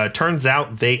time. Turns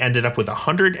out they ended up with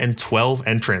 112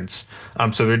 entrants.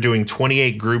 So they're doing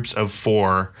 28 groups of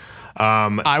 4.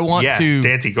 I want to...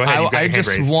 Dante, go ahead. I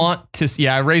just want to...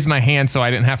 Yeah, I raised my hand so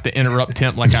I didn't have to interrupt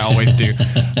Tim like I always do.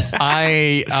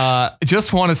 I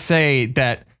just want to say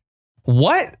that...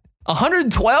 What?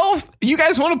 112? You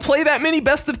guys want to play that many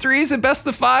best of 3s and best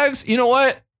of 5s? You know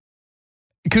what?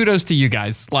 Kudos to you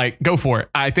guys. Go for it.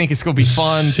 I think it's going to be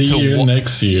fun. See you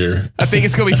next year. I think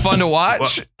it's going to be fun to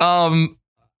watch. I'm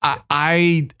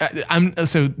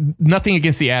so nothing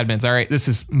against the admins. All right. This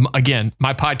is, again,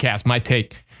 my podcast, my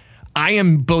take. I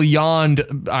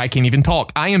can't even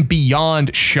talk. I am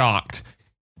beyond shocked.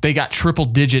 They got triple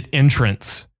digit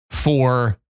entrants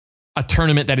for a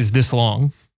tournament that is this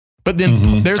long. But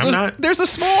then there's a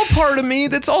small part of me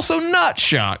that's also not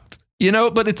shocked,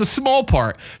 but it's a small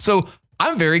part. So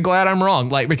I'm very glad I'm wrong,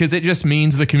 because it just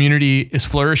means the community is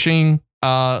flourishing,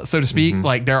 so to speak.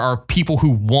 There are people who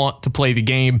want to play the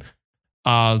game.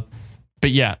 But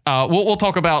yeah, we'll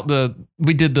talk about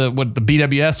we did the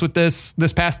BWS with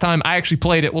this past time. I actually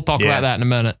played it. We'll talk about that in a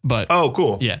minute. But oh,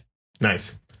 cool. Yeah,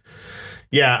 nice.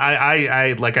 Yeah,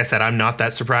 I like I said, I'm not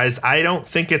that surprised. I don't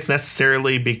think it's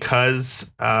necessarily because,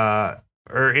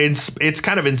 it's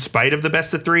kind of in spite of the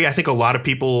best of 3. I think a lot of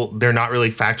people, they're not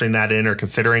really factoring that in or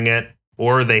considering it,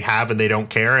 or they have and they don't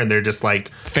care, and they're just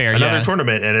another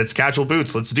tournament and it's casual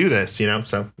boots. Let's do this,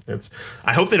 So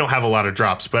I hope they don't have a lot of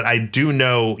drops, but I do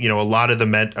know, a lot of the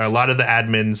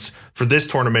admins for this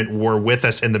tournament were with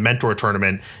us in the mentor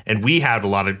tournament, and we had a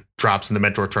lot of drops in the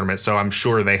mentor tournament. So I'm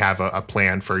sure they have a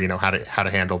plan for, how to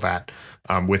handle that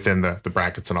within the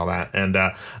brackets and all that. And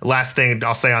last thing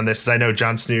I'll say on this is I know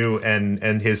Jon Snoo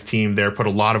and his team there put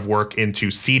a lot of work into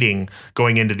seeding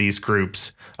going into these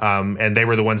groups. And they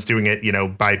were the ones doing it,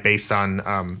 based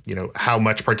on, how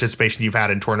much participation you've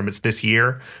had in tournaments this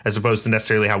year, as opposed to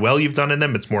necessarily how well you've done in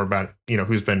them. It's more about,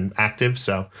 who's been active.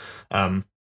 So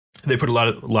They put a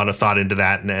lot of thought into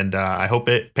that, and I hope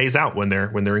it pays out when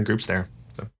they're in groups there.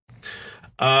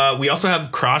 So. We also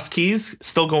have Cross Keys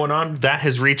still going on. That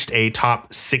has reached a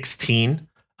top 16.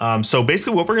 So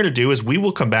basically, what we're going to do is we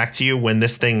will come back to you when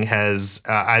this thing has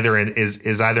either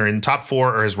in top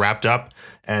 4 or has wrapped up,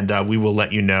 and we will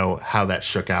let you know how that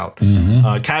shook out.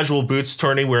 Casual Boots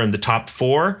tourney, we're in the top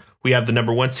 4. We have the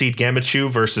number 1 seed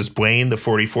Gamachu versus Blaine, the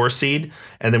 44 seed.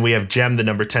 And then we have Jem, the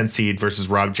number 10 seed versus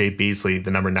Rob J. Beasley, the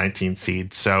number 19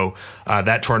 seed. So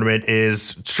that tournament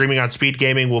is streaming on Speed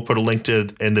Gaming. We'll put a link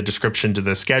in the description to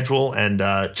the schedule and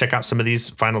check out some of these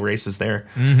final races there.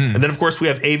 And then, of course, we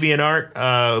have Avian Art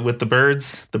with the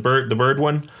birds, the bird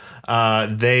one.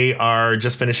 They are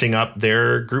just finishing up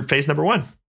their group phase number 1.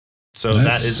 So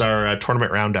that is our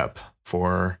tournament roundup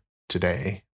for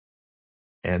today.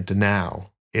 And now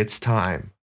it's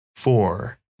time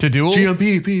for To duel?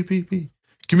 GMP,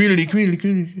 community.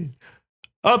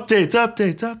 Updates.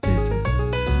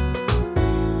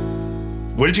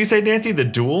 What did you say, Dante? The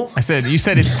duel? You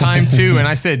said it's time to, and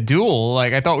I said duel.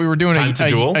 Like, I thought we were doing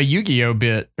a Yu-Gi-Oh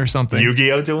bit or something.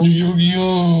 Yu-Gi-Oh duel?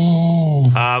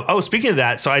 Yu-Gi-Oh! Speaking of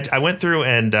that, so I went through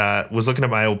and was looking at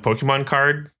my old Pokemon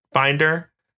card binder,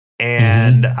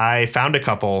 and I found a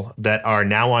couple that are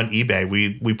now on eBay.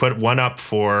 We put one up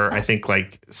for, I think,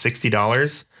 like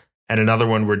 $60, and another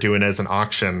one we're doing as an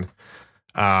auction.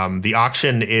 The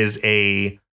auction is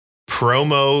a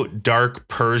promo Dark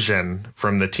Persian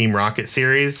from the Team Rocket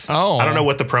series. Oh. I don't know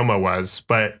what the promo was,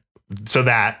 but so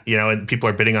that, and people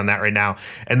are bidding on that right now.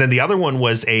 And then the other one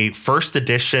was a first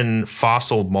edition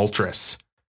Fossil Moltres.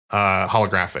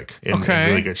 Holographic in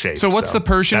really good shape. So what's the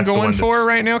Persian going for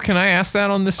right now? Can I ask that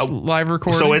on this live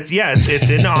recording? So it's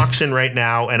in auction right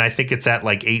now, and I think it's at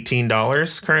like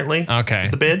 $18 currently. Okay,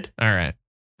 is the bid. All right.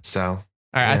 So all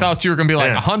right, I thought you were gonna be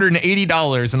like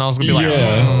 $180, and I was gonna be like,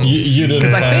 you didn't.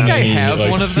 Because I think I have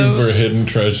like one of those super hidden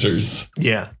treasures.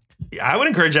 Yeah. I would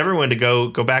encourage everyone to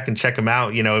go back and check them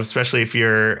out, especially if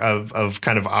you're of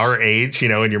kind of our age,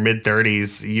 in your mid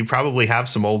 30s, you probably have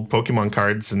some old Pokemon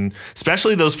cards, and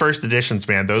especially those first editions,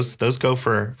 man, those go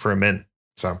for a mint.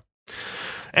 So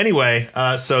anyway,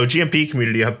 so GMP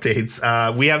community updates.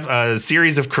 We have a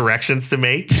series of corrections to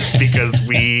make because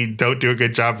we don't do a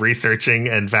good job researching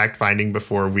and fact finding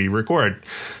before we record.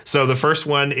 So the first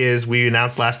one is we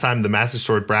announced last time the Master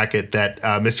Sword bracket that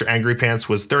Mr. Angry Pants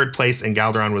was 3rd place and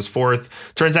Galderon was 4th.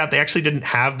 Turns out they actually didn't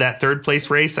have that 3rd place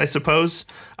race, I suppose.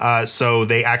 So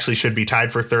they actually should be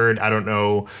tied for 3rd. I don't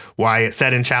know why it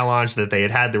said in challenge that they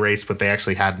had the race, but they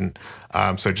actually hadn't.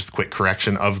 So just a quick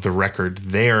correction of the record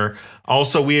there.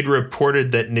 Also, we had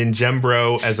reported that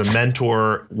Ninjembro as a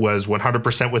mentor was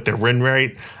 100% with their win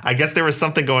rate. I guess there was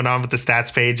something going on with the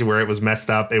stats page where it was messed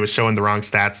up. It was showing the wrong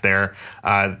stats there.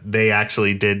 They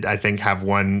actually did, I think, have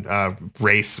one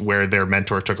race where their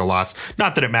mentor took a loss.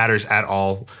 Not that it matters at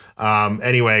all.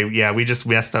 Anyway, yeah, we just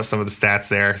messed up some of the stats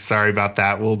there. Sorry about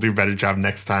that. We'll do a better job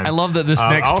next time. I love that this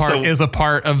next part is a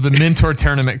part of the mentor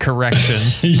tournament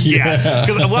corrections. Yeah,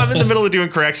 because I'm in the middle of doing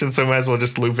corrections, so might as well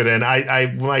just loop it in.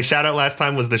 My shout out last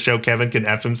time was the show Kevin Can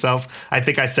F Himself. I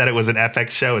think I said it was an FX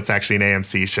show. It's actually an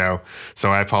AMC show. So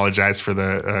I apologize for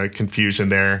the confusion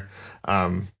there.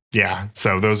 Yeah,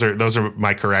 so those are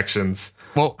my corrections.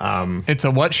 Well, it's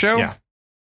a what show? Yeah.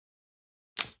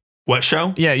 What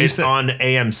show? Yeah, it's on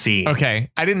AMC. Okay,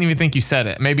 I didn't even think you said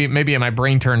it. Maybe my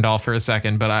brain turned off for a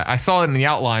second, but I saw it in the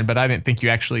outline, but I didn't think you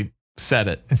actually said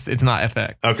it. It's not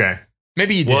FX. Okay.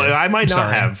 Maybe you did. Well, I might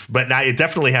not have, but I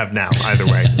definitely have now. Either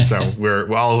way, so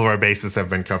all of our bases have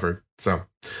been covered. So.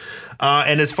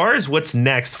 And as far as what's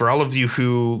next, for all of you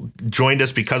who joined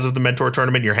us because of the mentor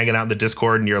tournament, you're hanging out in the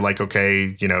Discord and you're like,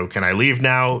 okay, can I leave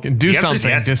now? Do something,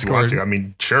 yes, Discord. If you want to. I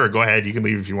mean, sure, go ahead. You can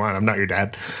leave if you want. I'm not your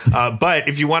dad. But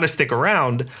if you want to stick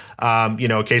around,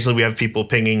 occasionally we have people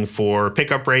pinging for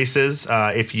pickup races.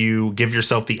 If you give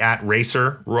yourself the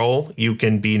 @racer role, you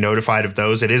can be notified of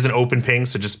those. It is an open ping,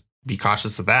 so just be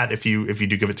cautious of that if you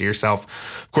do give it to yourself.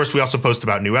 Of course, we also post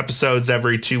about new episodes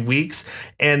every 2 weeks.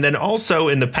 And then also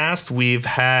in the past, we've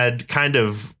had kind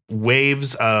of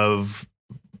waves of,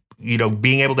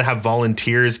 being able to have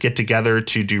volunteers get together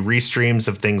to do restreams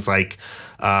of things like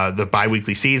the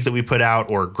biweekly seeds that we put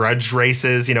out, or grudge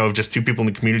races, of just 2 people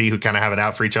in the community who kind of have it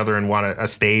out for each other and want a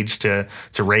stage to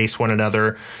race one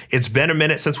another. It's been a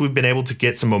minute since we've been able to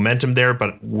get some momentum there,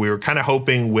 but we're kind of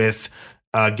hoping with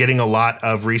getting a lot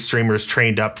of restreamers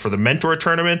trained up for the mentor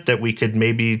tournament, that we could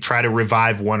maybe try to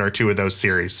revive one or two of those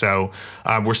series. So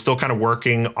we're still kind of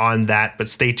working on that, but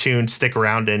stay tuned, stick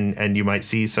around, and you might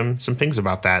see some things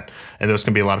about that. And those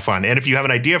can be a lot of fun. And if you have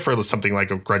an idea for something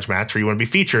like a grudge match, or you want to be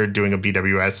featured doing a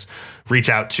BWS, reach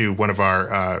out to one of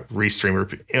our restreamer.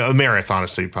 Marith,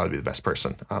 honestly, would probably be the best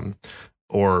person.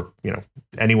 Or,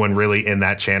 anyone really in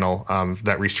that channel,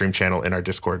 that restream channel in our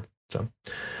Discord. So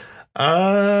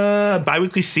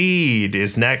Biweekly Seed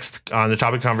is next on the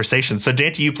topic conversation. So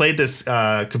Dante, you played this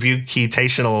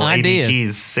computational AD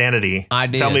Keys Sanity. I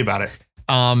did. Tell me about it.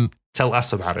 Tell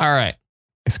us about it. All right.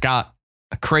 It's got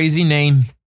a crazy name,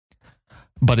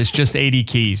 but it's just AD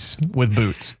Keys with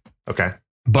boots. Okay.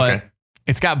 But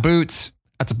it's got boots.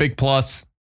 That's a big plus.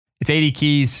 It's 80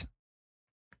 keys.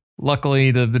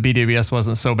 Luckily, the BWS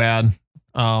wasn't so bad.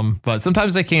 But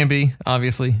sometimes they can be,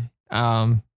 obviously.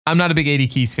 I'm not a big 80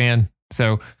 keys fan.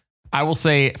 So I will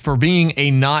say, for being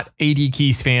a not 80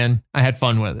 keys fan, I had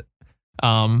fun with it.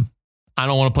 I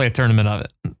don't want to play a tournament of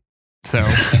it. So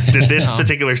did this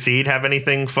particular seed have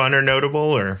anything fun or notable,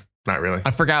 or not really?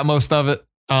 I forgot most of it.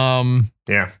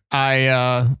 Yeah.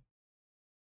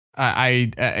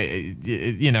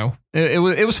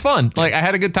 It was fun. Like, I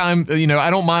had a good time. I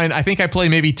don't mind. I think I play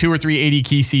maybe 2 or 3 80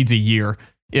 key seeds a year,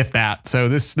 if that. So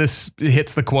this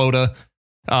hits the quota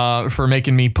for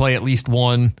making me play at least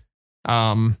one.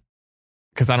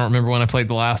 Because I don't remember when I played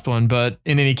the last one. But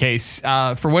in any case,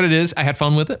 for what it is, I had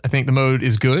fun with it. I think the mode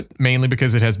is good, mainly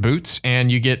because it has boots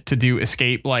and you get to do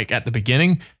escape like at the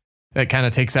beginning. That kind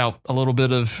of takes out a little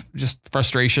bit of just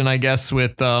frustration, I guess,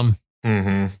 with not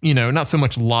so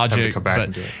much logic,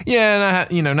 but yeah,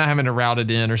 not having to route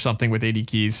it in or something with 80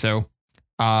 keys. So,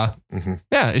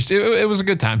 it was a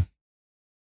good time.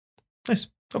 Nice.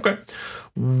 Okay.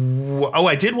 Oh,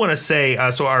 I did want to say,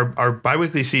 so our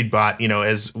biweekly seed bot,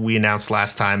 as we announced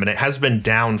last time, and it has been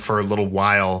down for a little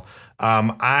while.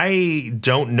 I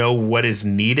don't know what is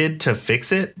needed to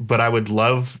fix it, but I would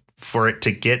love for it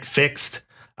to get fixed.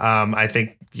 I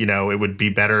think, it would be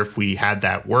better if we had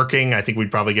that working. I think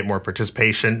we'd probably get more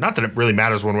participation. Not that it really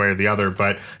matters one way or the other,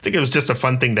 but I think it was just a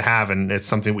fun thing to have, and it's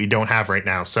something we don't have right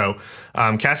now. So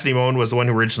Cassidy Moen was the one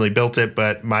who originally built it,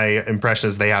 but my impression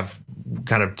is they have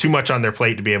kind of too much on their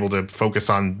plate to be able to focus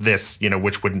on this,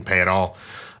 which wouldn't pay at all.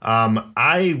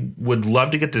 I would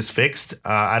love to get this fixed.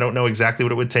 I don't know exactly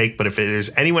what it would take, but if there's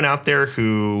anyone out there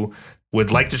who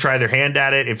would like to try their hand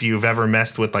at it, if you've ever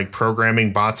messed with like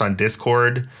programming bots on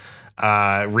Discord,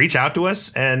 reach out to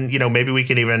us, and maybe we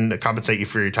can even compensate you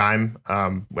for your time.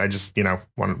 I just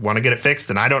want to get it fixed,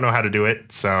 and I don't know how to do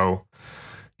it, so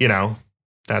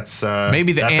that's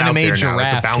maybe the anime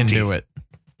giraffe can do it.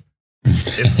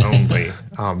 If only.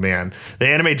 Oh man, the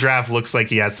anime giraffe looks like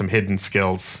he has some hidden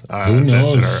skills Who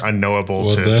knows that are unknowable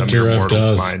what to that a mere giraffe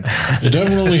mortal's does. mind. It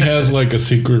definitely has like a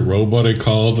secret robot it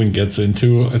calls and gets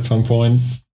into at some point.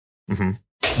 Mm-hmm.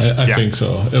 I think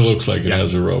so. It looks like it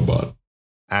has a robot.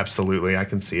 Absolutely, I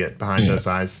can see it behind those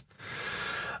eyes.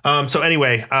 So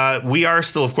anyway, we are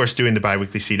still, of course, doing the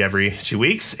biweekly seed every 2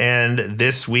 weeks, and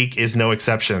this week is no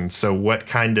exception. So what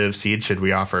kind of seed should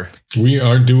we offer? We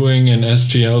are doing an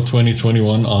SGL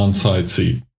 2021 on-site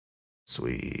seed.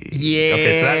 Sweet. Yeah.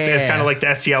 Okay, so it's kind of like the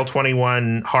SGL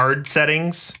 21 hard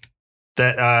settings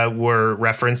that were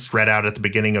read out at the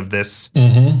beginning of this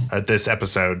this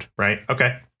episode, right?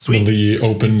 Okay, sweet. With the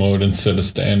open mode instead of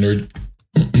standard.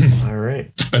 All right.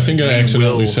 I think I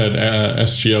accidentally said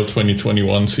SGL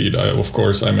 2021 seed. Of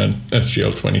course, I meant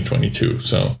SGL 2022.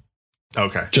 So,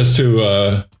 okay. Just to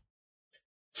I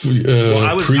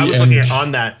was looking at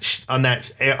on the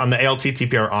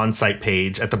ALTTPR on-site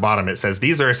page at the bottom. It says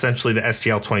these are essentially the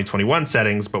SGL 2021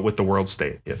 settings, but with the world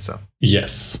state. Yeah, so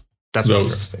yes, that's what I was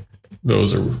interesting.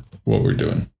 Those are what we're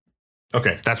doing.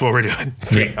 Okay, that's what we're doing.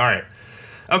 Sweet. Yeah. All right.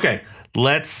 Okay,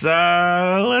 let's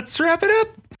wrap it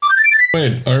up.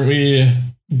 Wait, aren't we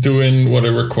doing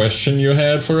whatever question you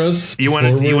had for us? You want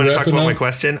to talk about up? my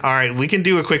question? All right, we can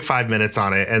do a quick 5 minutes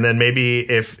on it, and then maybe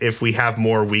if we have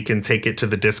more, we can take it to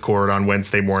the Discord on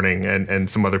Wednesday morning, and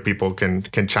some other people can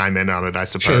chime in on it, I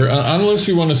suppose. Sure, unless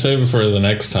you want to save it for the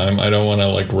next time. I don't want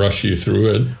to rush you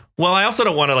through it. Well, I also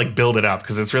don't want to build it up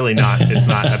because it's really not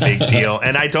a big deal,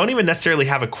 and I don't even necessarily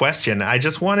have a question. I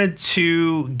just wanted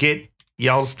to get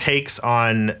y'all's takes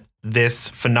on this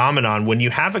phenomenon when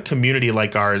you have a community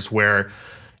like ours where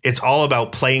it's all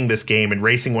about playing this game and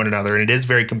racing one another, and it is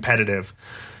very competitive.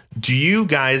 Do you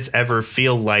guys ever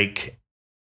feel like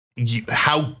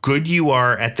how good you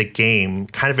are at the game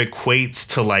kind of equates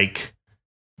to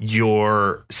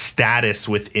your status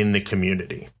within the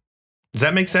community? Does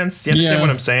that make sense? You understand what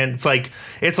I'm saying?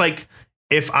 It's like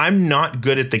if I'm not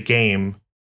good at the game,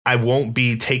 I won't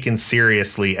be taken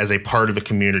seriously as a part of the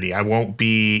community. I won't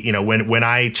be, when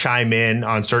I chime in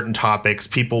on certain topics,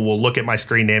 people will look at my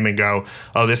screen name and go,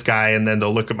 oh, this guy. And then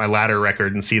they'll look at my ladder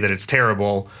record and see that it's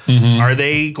terrible. Mm-hmm. Are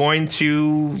they going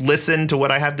to listen to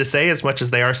what I have to say as much as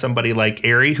they are somebody like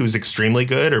Ari, who's extremely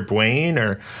good, or Bwayne,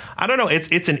 or I don't know.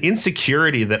 It's an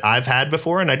insecurity that I've had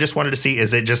before. And I just wanted to see,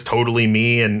 is it just totally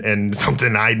me and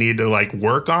something I need to like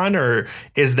work on? Or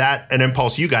is that an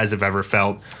impulse you guys have ever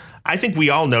felt? I think we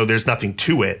all know there's nothing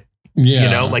to it.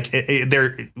 Yeah.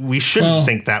 We shouldn't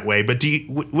think that way. But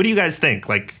what do you guys think?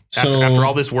 Like after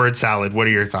all this word salad, what are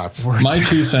your thoughts? My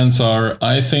 2 cents are,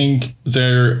 I think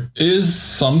there is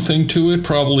something to it,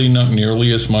 probably not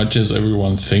nearly as much as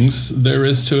everyone thinks there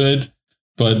is to it.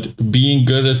 But being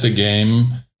good at the game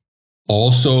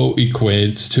also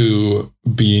equates to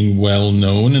being well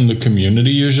known in the community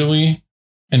usually.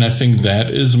 And I think that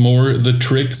is more the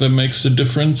trick that makes the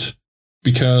difference.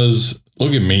 Because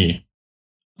look at me,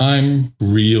 I'm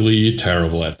really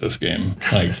terrible at this game.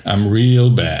 Like, I'm real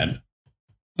bad.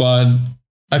 But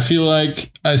I feel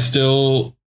like I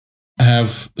still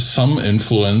have some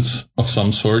influence of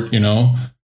some sort,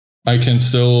 I can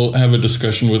still have a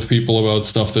discussion with people about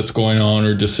stuff that's going on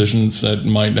or decisions that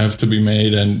might have to be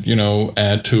made and,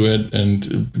 add to it,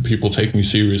 and people take me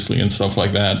seriously and stuff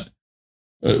like that.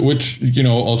 Which,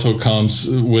 also comes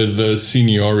with the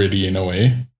seniority in a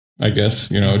way. I guess,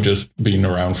 just being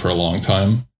around for a long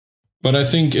time. But I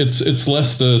think it's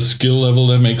less the skill level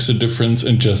that makes a difference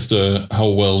and just how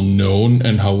well known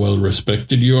and how well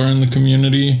respected you are in the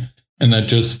community. And that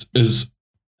just is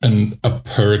a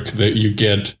perk that you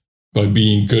get by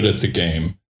being good at the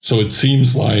game. So it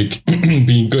seems like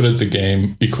being good at the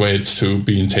game equates to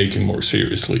being taken more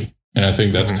seriously. And I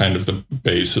think that's kind of the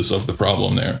basis of the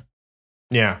problem there.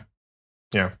 Yeah.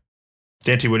 Yeah.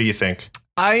 Dante, what do you think?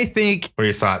 I think, what are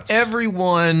your thoughts?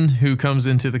 Everyone who comes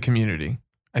into the community,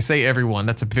 I say everyone,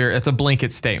 that's a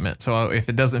blanket statement. So if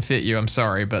it doesn't fit you, I'm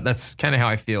sorry, but that's kind of how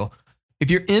I feel.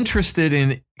 If you're interested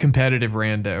in competitive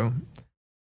rando,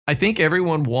 I think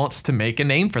everyone wants to make a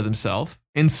name for themselves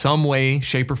in some way,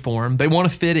 shape, or form. They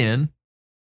want to fit in.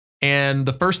 And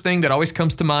the first thing that always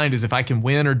comes to mind is if I can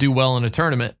win or do well in a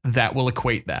tournament, that will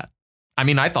equate that. I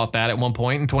mean, I thought that at one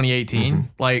point in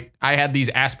 2018, like I had these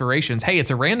aspirations. Hey, it's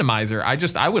a randomizer.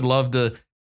 I would love to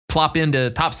plop into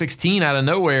top 16 out of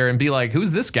nowhere and be like,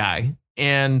 who's this guy?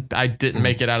 And I didn't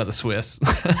make it out of the Swiss.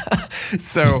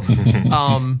 So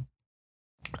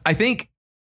I think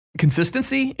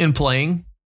consistency in playing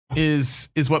is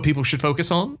what people should focus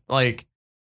on. Like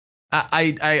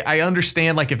I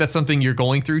understand, like, if that's something you're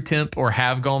going through, Temp, or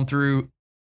have gone through.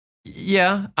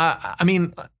 Yeah. I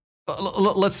mean,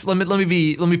 let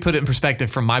me put it in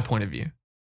perspective from my point of view.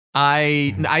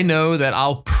 I know that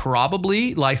I'll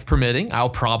probably, life permitting, I'll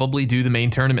probably do the main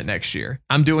tournament next year.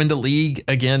 I'm doing the league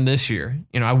again this year.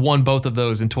 I won both of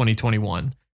those in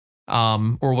 2021,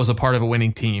 or was a part of a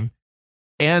winning team.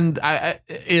 And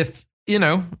if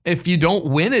you don't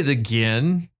win it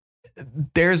again,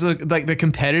 there's the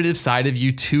competitive side of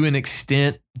you to an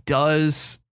extent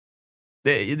does.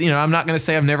 I'm not going to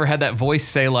say I've never had that voice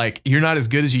say like, you're not as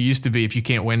good as you used to be if you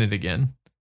can't win it again.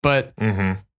 But,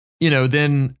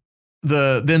 then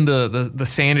the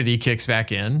sanity kicks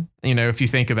back in. If you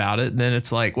think about it, then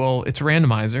it's like, well, it's a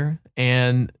randomizer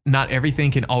and not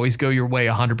everything can always go your way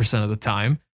 100% of the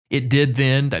time. It did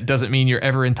then. That doesn't mean you're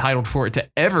ever entitled for it to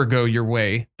ever go your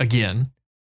way again.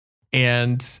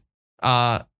 And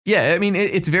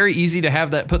it's very easy to have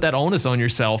put that onus on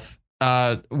yourself.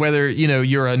 Whether,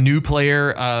 you're a new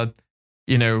player,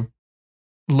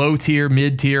 low tier,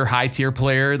 mid tier, high tier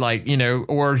player,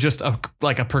 or just a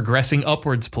progressing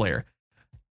upwards player.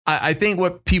 I think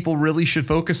what people really should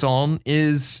focus on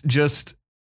is just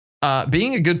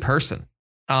being a good person.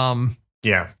 And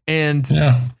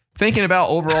thinking about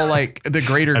overall, the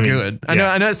greater good. I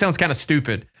know it sounds kind of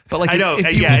stupid, but I know.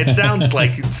 It sounds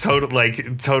like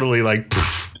totally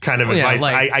kind of advice.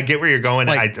 I get where you're going.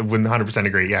 I 100%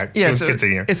 agree. Yeah. So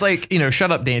continue. It's like,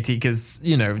 shut up, Dante, because,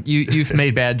 you've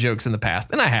made bad jokes in the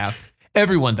past, and I have.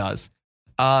 Everyone does.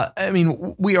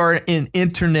 We are an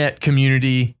internet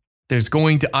community. There's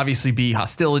going to obviously be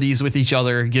hostilities with each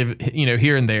other,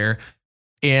 here and there.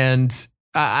 And,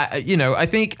 I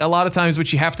think a lot of times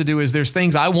what you have to do is there's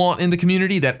things I want in the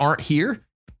community that aren't here.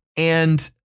 And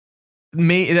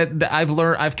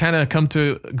that I've kind of come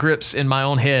to grips in my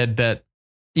own head that,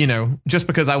 just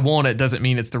because I want it doesn't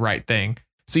mean it's the right thing.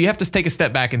 So you have to take a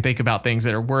step back and think about things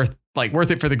that are worth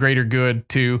it for the greater good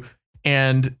too.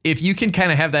 And if you can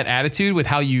kind of have that attitude with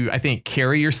how you, I think,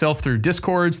 carry yourself through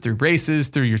Discords, through races,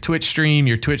 through your Twitch stream,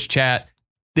 your Twitch chat,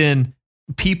 then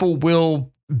people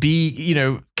will be,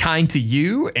 kind to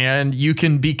you and you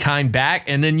can be kind back,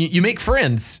 and then you make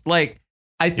friends. Like,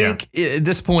 I think at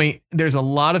this point, there's a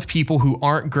lot of people who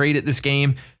aren't great at this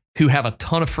game who have a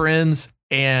ton of friends.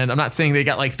 And I'm not saying they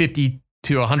got like 50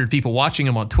 to 100 people watching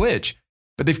them on Twitch,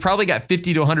 but they've probably got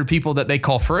 50 to 100 people that they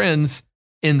call friends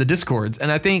in the Discords.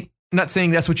 And I think, I'm not saying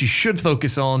that's what you should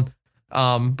focus on,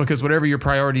 because whatever your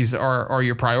priorities are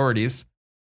your priorities.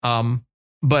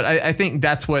 But I think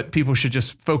that's what people should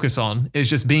just focus on, is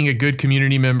just being a good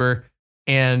community member,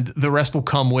 and the rest will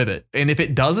come with it. And if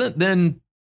it doesn't, then,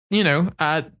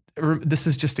 this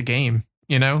is just a game,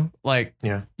 like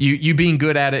you being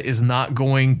good at it is not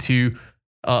going to,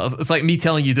 it's like me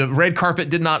telling you the red carpet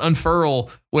did not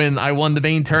unfurl when I won the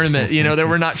Bane tournament. There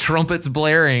were not trumpets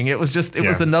blaring. It was just,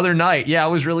 was another night. Yeah, I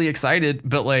was really excited,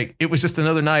 but like, it was just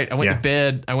another night. I went to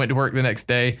bed. I went to work the next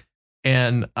day.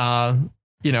 And,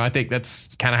 I think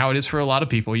that's kind of how it is for a lot of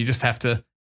people. You just have to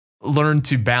learn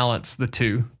to balance the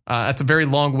two. That's a very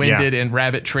long-winded and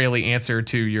rabbit traily answer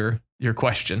to your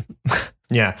question.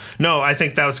 Yeah, no, I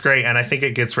think that was great. And I think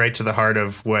it gets right to the heart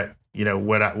of what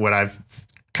I've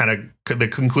kind of, the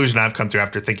conclusion I've come to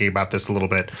after thinking about this a little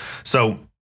bit. So,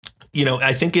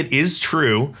 I think it is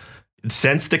true,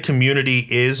 since the community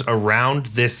is around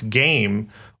this game,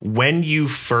 when you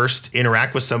first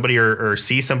interact with somebody or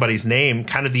see somebody's name,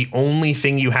 kind of the only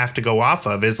thing you have to go off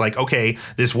of is like, okay,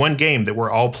 this one game that we're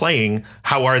all playing,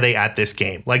 how are they at this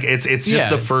game? Like, it's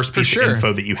just the first piece of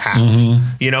info that you have.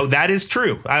 That is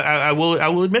true. I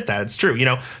will admit that it's true.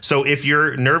 So if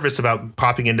you're nervous about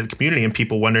popping into the community and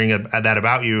people wondering that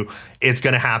about you, it's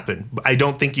going to happen. I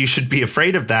don't think you should be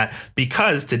afraid of that,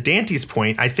 because to Dante's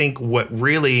point, I think what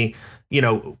really,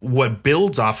 what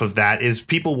builds off of that is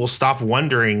people will stop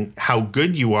wondering how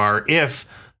good you are if,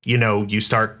 you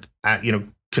start,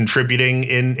 contributing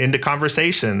into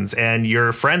conversations, and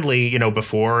you're friendly,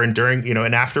 before and during,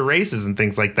 and after races and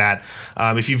things like that.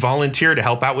 If you volunteer to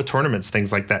help out with tournaments,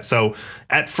 things like that. So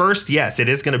at first, yes, it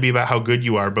is going to be about how good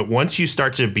you are. But once you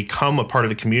start to become a part of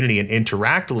the community and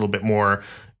interact a little bit more,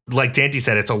 like Dante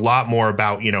said, it's a lot more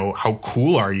about, how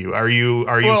cool are you? Are you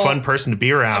a fun person to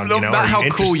be around? Not how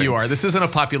cool you are. This isn't a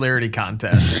popularity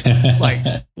contest.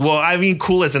 Well, I mean,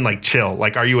 cool as in like chill.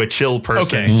 Like, are you a chill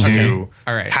person to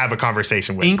have a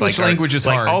conversation with? English language is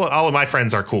hard. All of my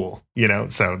friends are cool,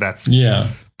 so that's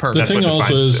perfect. The thing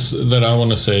also is that I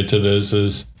want to say to this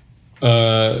is,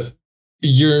 we're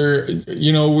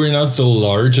not the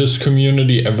largest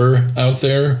community ever out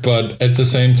there, but at the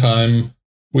same time,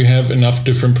 we have enough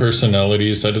different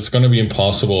personalities that it's going to be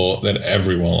impossible that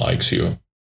everyone likes you.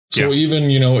 So even,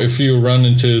 if you run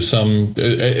into some,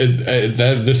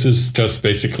 this is just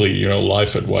basically,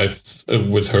 life advice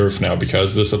with Herf now,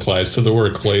 because this applies to the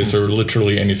workplace or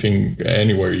literally anything,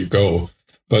 anywhere you go.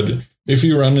 But if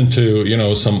you run into,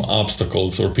 some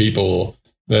obstacles or people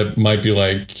that might be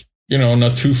like,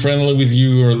 not too friendly with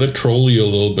you, or that troll you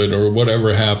a little bit, or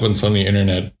whatever happens on the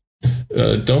internet,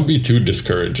 don't be too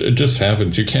discouraged. It just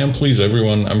happens. You can't please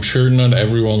everyone. I'm sure not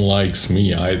everyone likes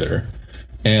me either.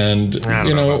 And,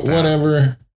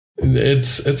 whatever,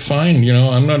 it's fine.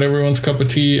 I'm not everyone's cup of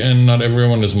tea, and not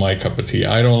everyone is my cup of tea.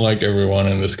 I don't like everyone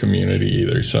in this community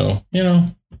either. So,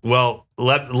 Well,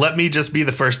 let me just be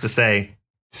the first to say,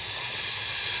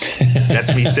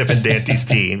 that's me sipping Dante's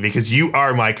tea, because you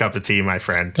are my cup of tea, my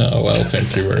friend. Oh, well,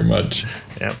 thank you very much.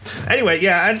 Yeah. Anyway,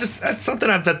 that's something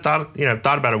I've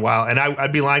thought about a while, and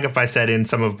I'd be lying if I said in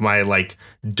some of my like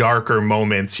darker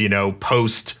moments,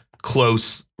 post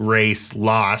close race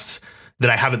loss, that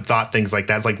I haven't thought things like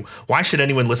that. It's like, why should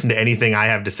anyone listen to anything I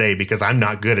have to say, because I'm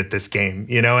not good at this game,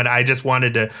 and I just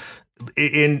wanted to.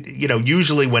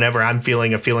 Usually whenever I'm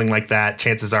feeling a feeling like that,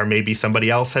 chances are maybe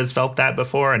somebody else has felt that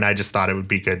before, and I just thought it would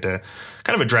be good to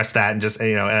kind of address that, and just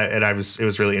and it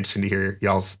was really interesting to hear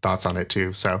y'all's thoughts on it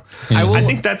too. So I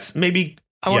think that's maybe.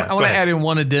 I want to add in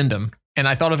one addendum, and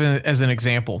I thought of it as an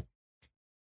example.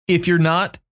 If you're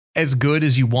not as good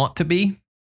as you want to be,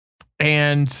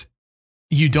 and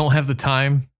you don't have the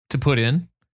time to put in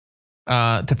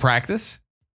to practice,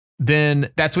 then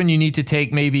that's when you need to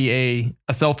take maybe a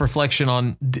self-reflection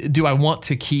on, do I want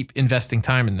to keep investing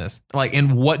time in this? Like,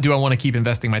 and what do I want to keep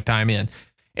investing my time in?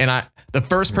 And the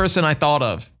first person I thought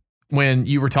of when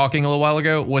you were talking a little while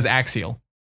ago was Axial.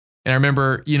 And I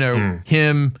remember,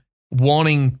 him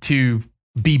wanting to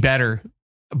be better,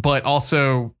 but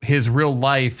also his real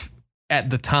life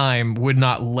at the time would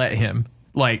not let him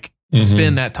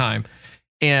spend that time.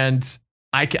 And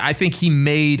I think he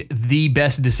made the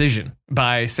best decision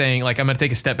by saying, like, I'm going to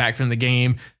take a step back from the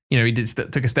game. He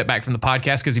took a step back from the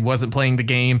podcast because he wasn't playing the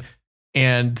game.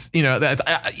 And, you know, that's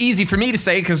easy for me to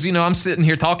say because, you know, I'm sitting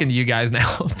here talking to you guys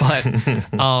now.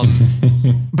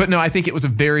 But no, I think it was a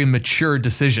very mature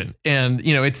decision. And,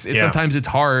 you know, it's sometimes it's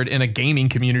hard in a gaming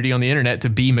community on the internet to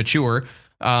be mature.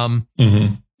 Well,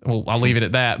 I'll leave it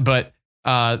at that. But,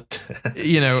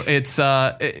 you know, it's,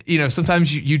 you know,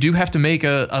 sometimes you do have to make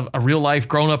a real life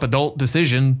grown up adult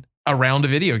decision around a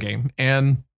video game.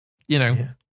 And, you know,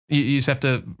 you just have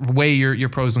to weigh your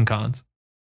pros and cons.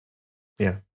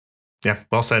 Yeah. Yeah,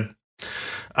 well said.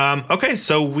 Okay,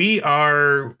 so we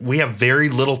have very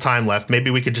little time left. Maybe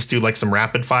we could just do like some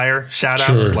rapid fire shout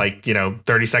outs, Sure. like, you know,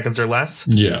 30 seconds or less.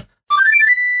 Yeah.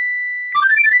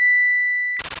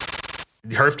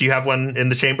 Herf, do you have one in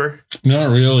the chamber? Not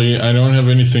really. I don't have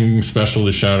anything special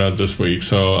to shout out this week,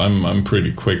 so I'm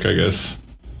pretty quick, I guess.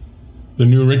 The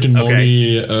new Rick and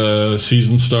Morty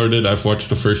season started. I've watched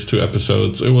the first 2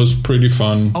 episodes. It was pretty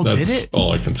fun. Oh, That's did it?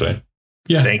 all I can say.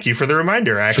 Yeah. Thank you for the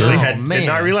reminder. I actually did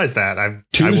not realize that. I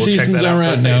 2 will check seasons that out are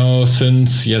out now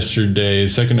since yesterday.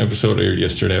 2nd episode aired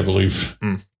yesterday, I believe.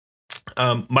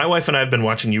 My wife and I have been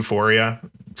watching Euphoria.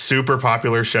 Super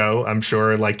popular show. I'm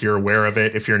sure like you're aware of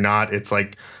it. If you're not, it's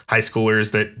like high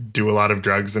schoolers that do a lot of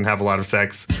drugs and have a lot of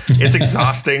sex. It's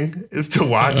exhausting to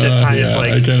watch at times. Yeah,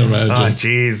 like, I can imagine. Oh,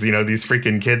 geez, you know, these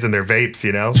freaking kids and their vapes,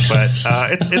 you know. But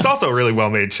it's also a really well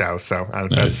made show. So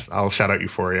I'll shout out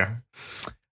Euphoria.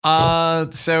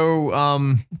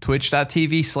 So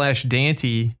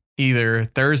twitch.tv/Dante, either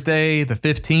Thursday the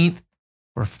 15th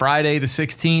or Friday the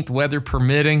 16th, weather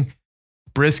permitting.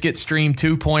 Brisket Stream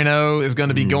 2.0 is going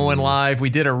to be going live. We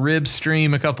did a rib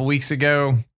stream a couple weeks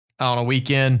ago on a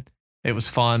weekend. It was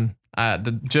fun.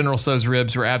 The General Tso's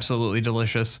ribs were absolutely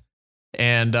delicious.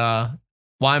 And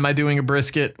why am I doing a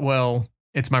brisket? Well,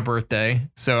 it's my birthday,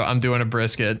 so I'm doing a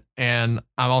brisket, and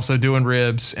I'm also doing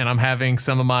ribs, and I'm having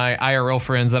some of my IRL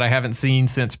friends that I haven't seen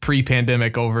since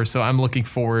pre-pandemic over, so I'm looking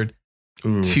forward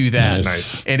to that.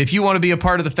 Nice. And if you want to be a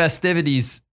part of the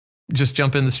festivities, just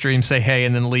jump in the stream, say hey,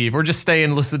 and then leave, or just stay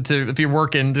and listen to, if you're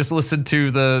working, just listen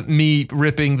to me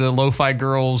ripping the Lo-Fi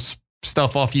Girls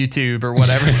stuff off YouTube or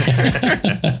whatever.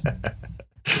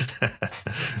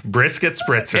 Brisket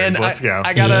spritzers. And let's go.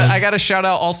 I gotta shout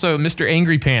out also Mr.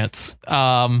 Angry Pants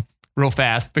real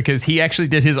fast, because he actually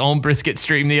did his own brisket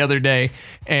stream the other day,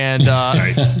 and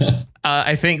Nice.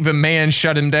 I think the man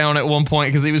shut him down at one point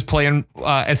because he was playing,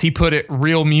 as he put it,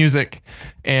 real music,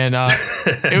 and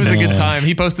it was a good time.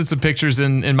 He posted some pictures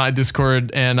in my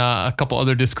Discord and a couple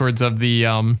other Discords of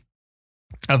the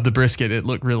brisket. It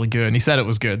looked really good, and he said it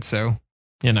was good. So,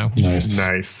 you know,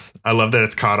 nice. I love that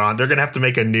it's caught on. They're gonna have to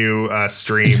make a new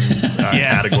stream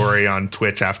category on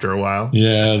Twitch after a while.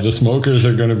 Yeah, the smokers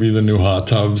are going to be the new hot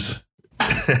tubs.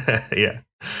 Yeah.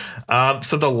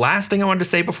 So the last thing I wanted to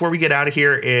say before we get out of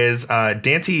here is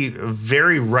Dante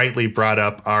very rightly brought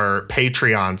up our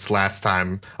Patreons last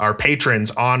time, our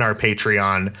patrons on our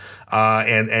Patreon,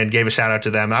 and gave a shout out to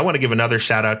them. I want to give another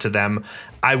shout out to them.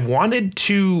 I wanted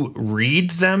to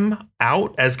read them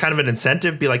out as kind of an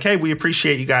incentive, be like, hey, we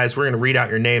appreciate you guys. We're going to read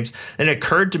out your names. And it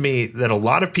occurred to me that a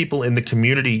lot of people in the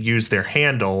community use their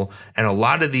handle, and a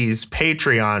lot of these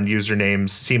Patreon usernames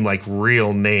seem like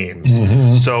real names.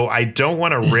 Mm-hmm. So I don't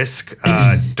want to risk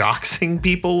doxing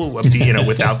people,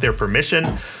 without their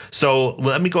permission. So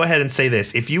let me go ahead and say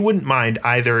this. If you wouldn't mind,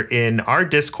 either in our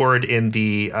Discord, in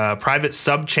the private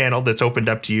sub channel that's opened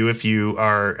up to you if you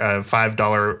are a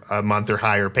 $5 a month or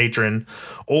higher patron,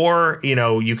 or,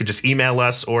 you could just email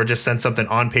us or just send something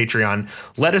on Patreon.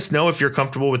 Let us know if you're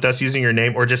comfortable with us using your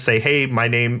name, or just say, hey, my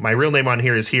real name on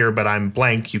here is here, but I'm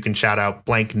blank. You can shout out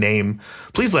blank name.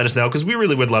 Please let us know, because we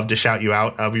really would love to shout you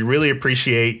out. We really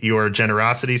appreciate your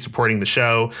generosity supporting the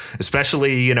show,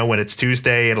 especially, when it's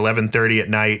Tuesday at 11:30 at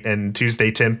night and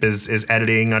Tuesday Timp is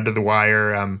editing under the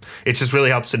wire. It just really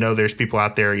helps to know there's people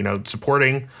out there,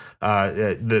 supporting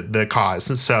the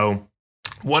cause. So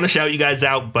want to shout you guys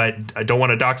out, but I don't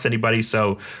want to dox anybody.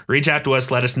 So reach out to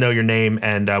us, let us know your name,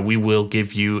 and we will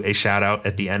give you a shout out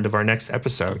at the end of our next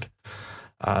episode.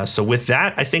 So with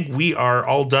that, I think we are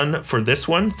all done for this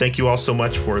one. Thank you all so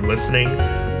much for listening.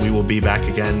 We will be back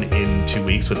again in 2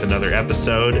 weeks with another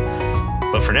episode.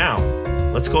 But for now,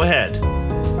 let's go ahead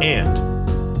and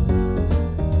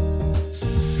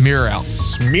mirror out.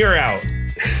 Smear out.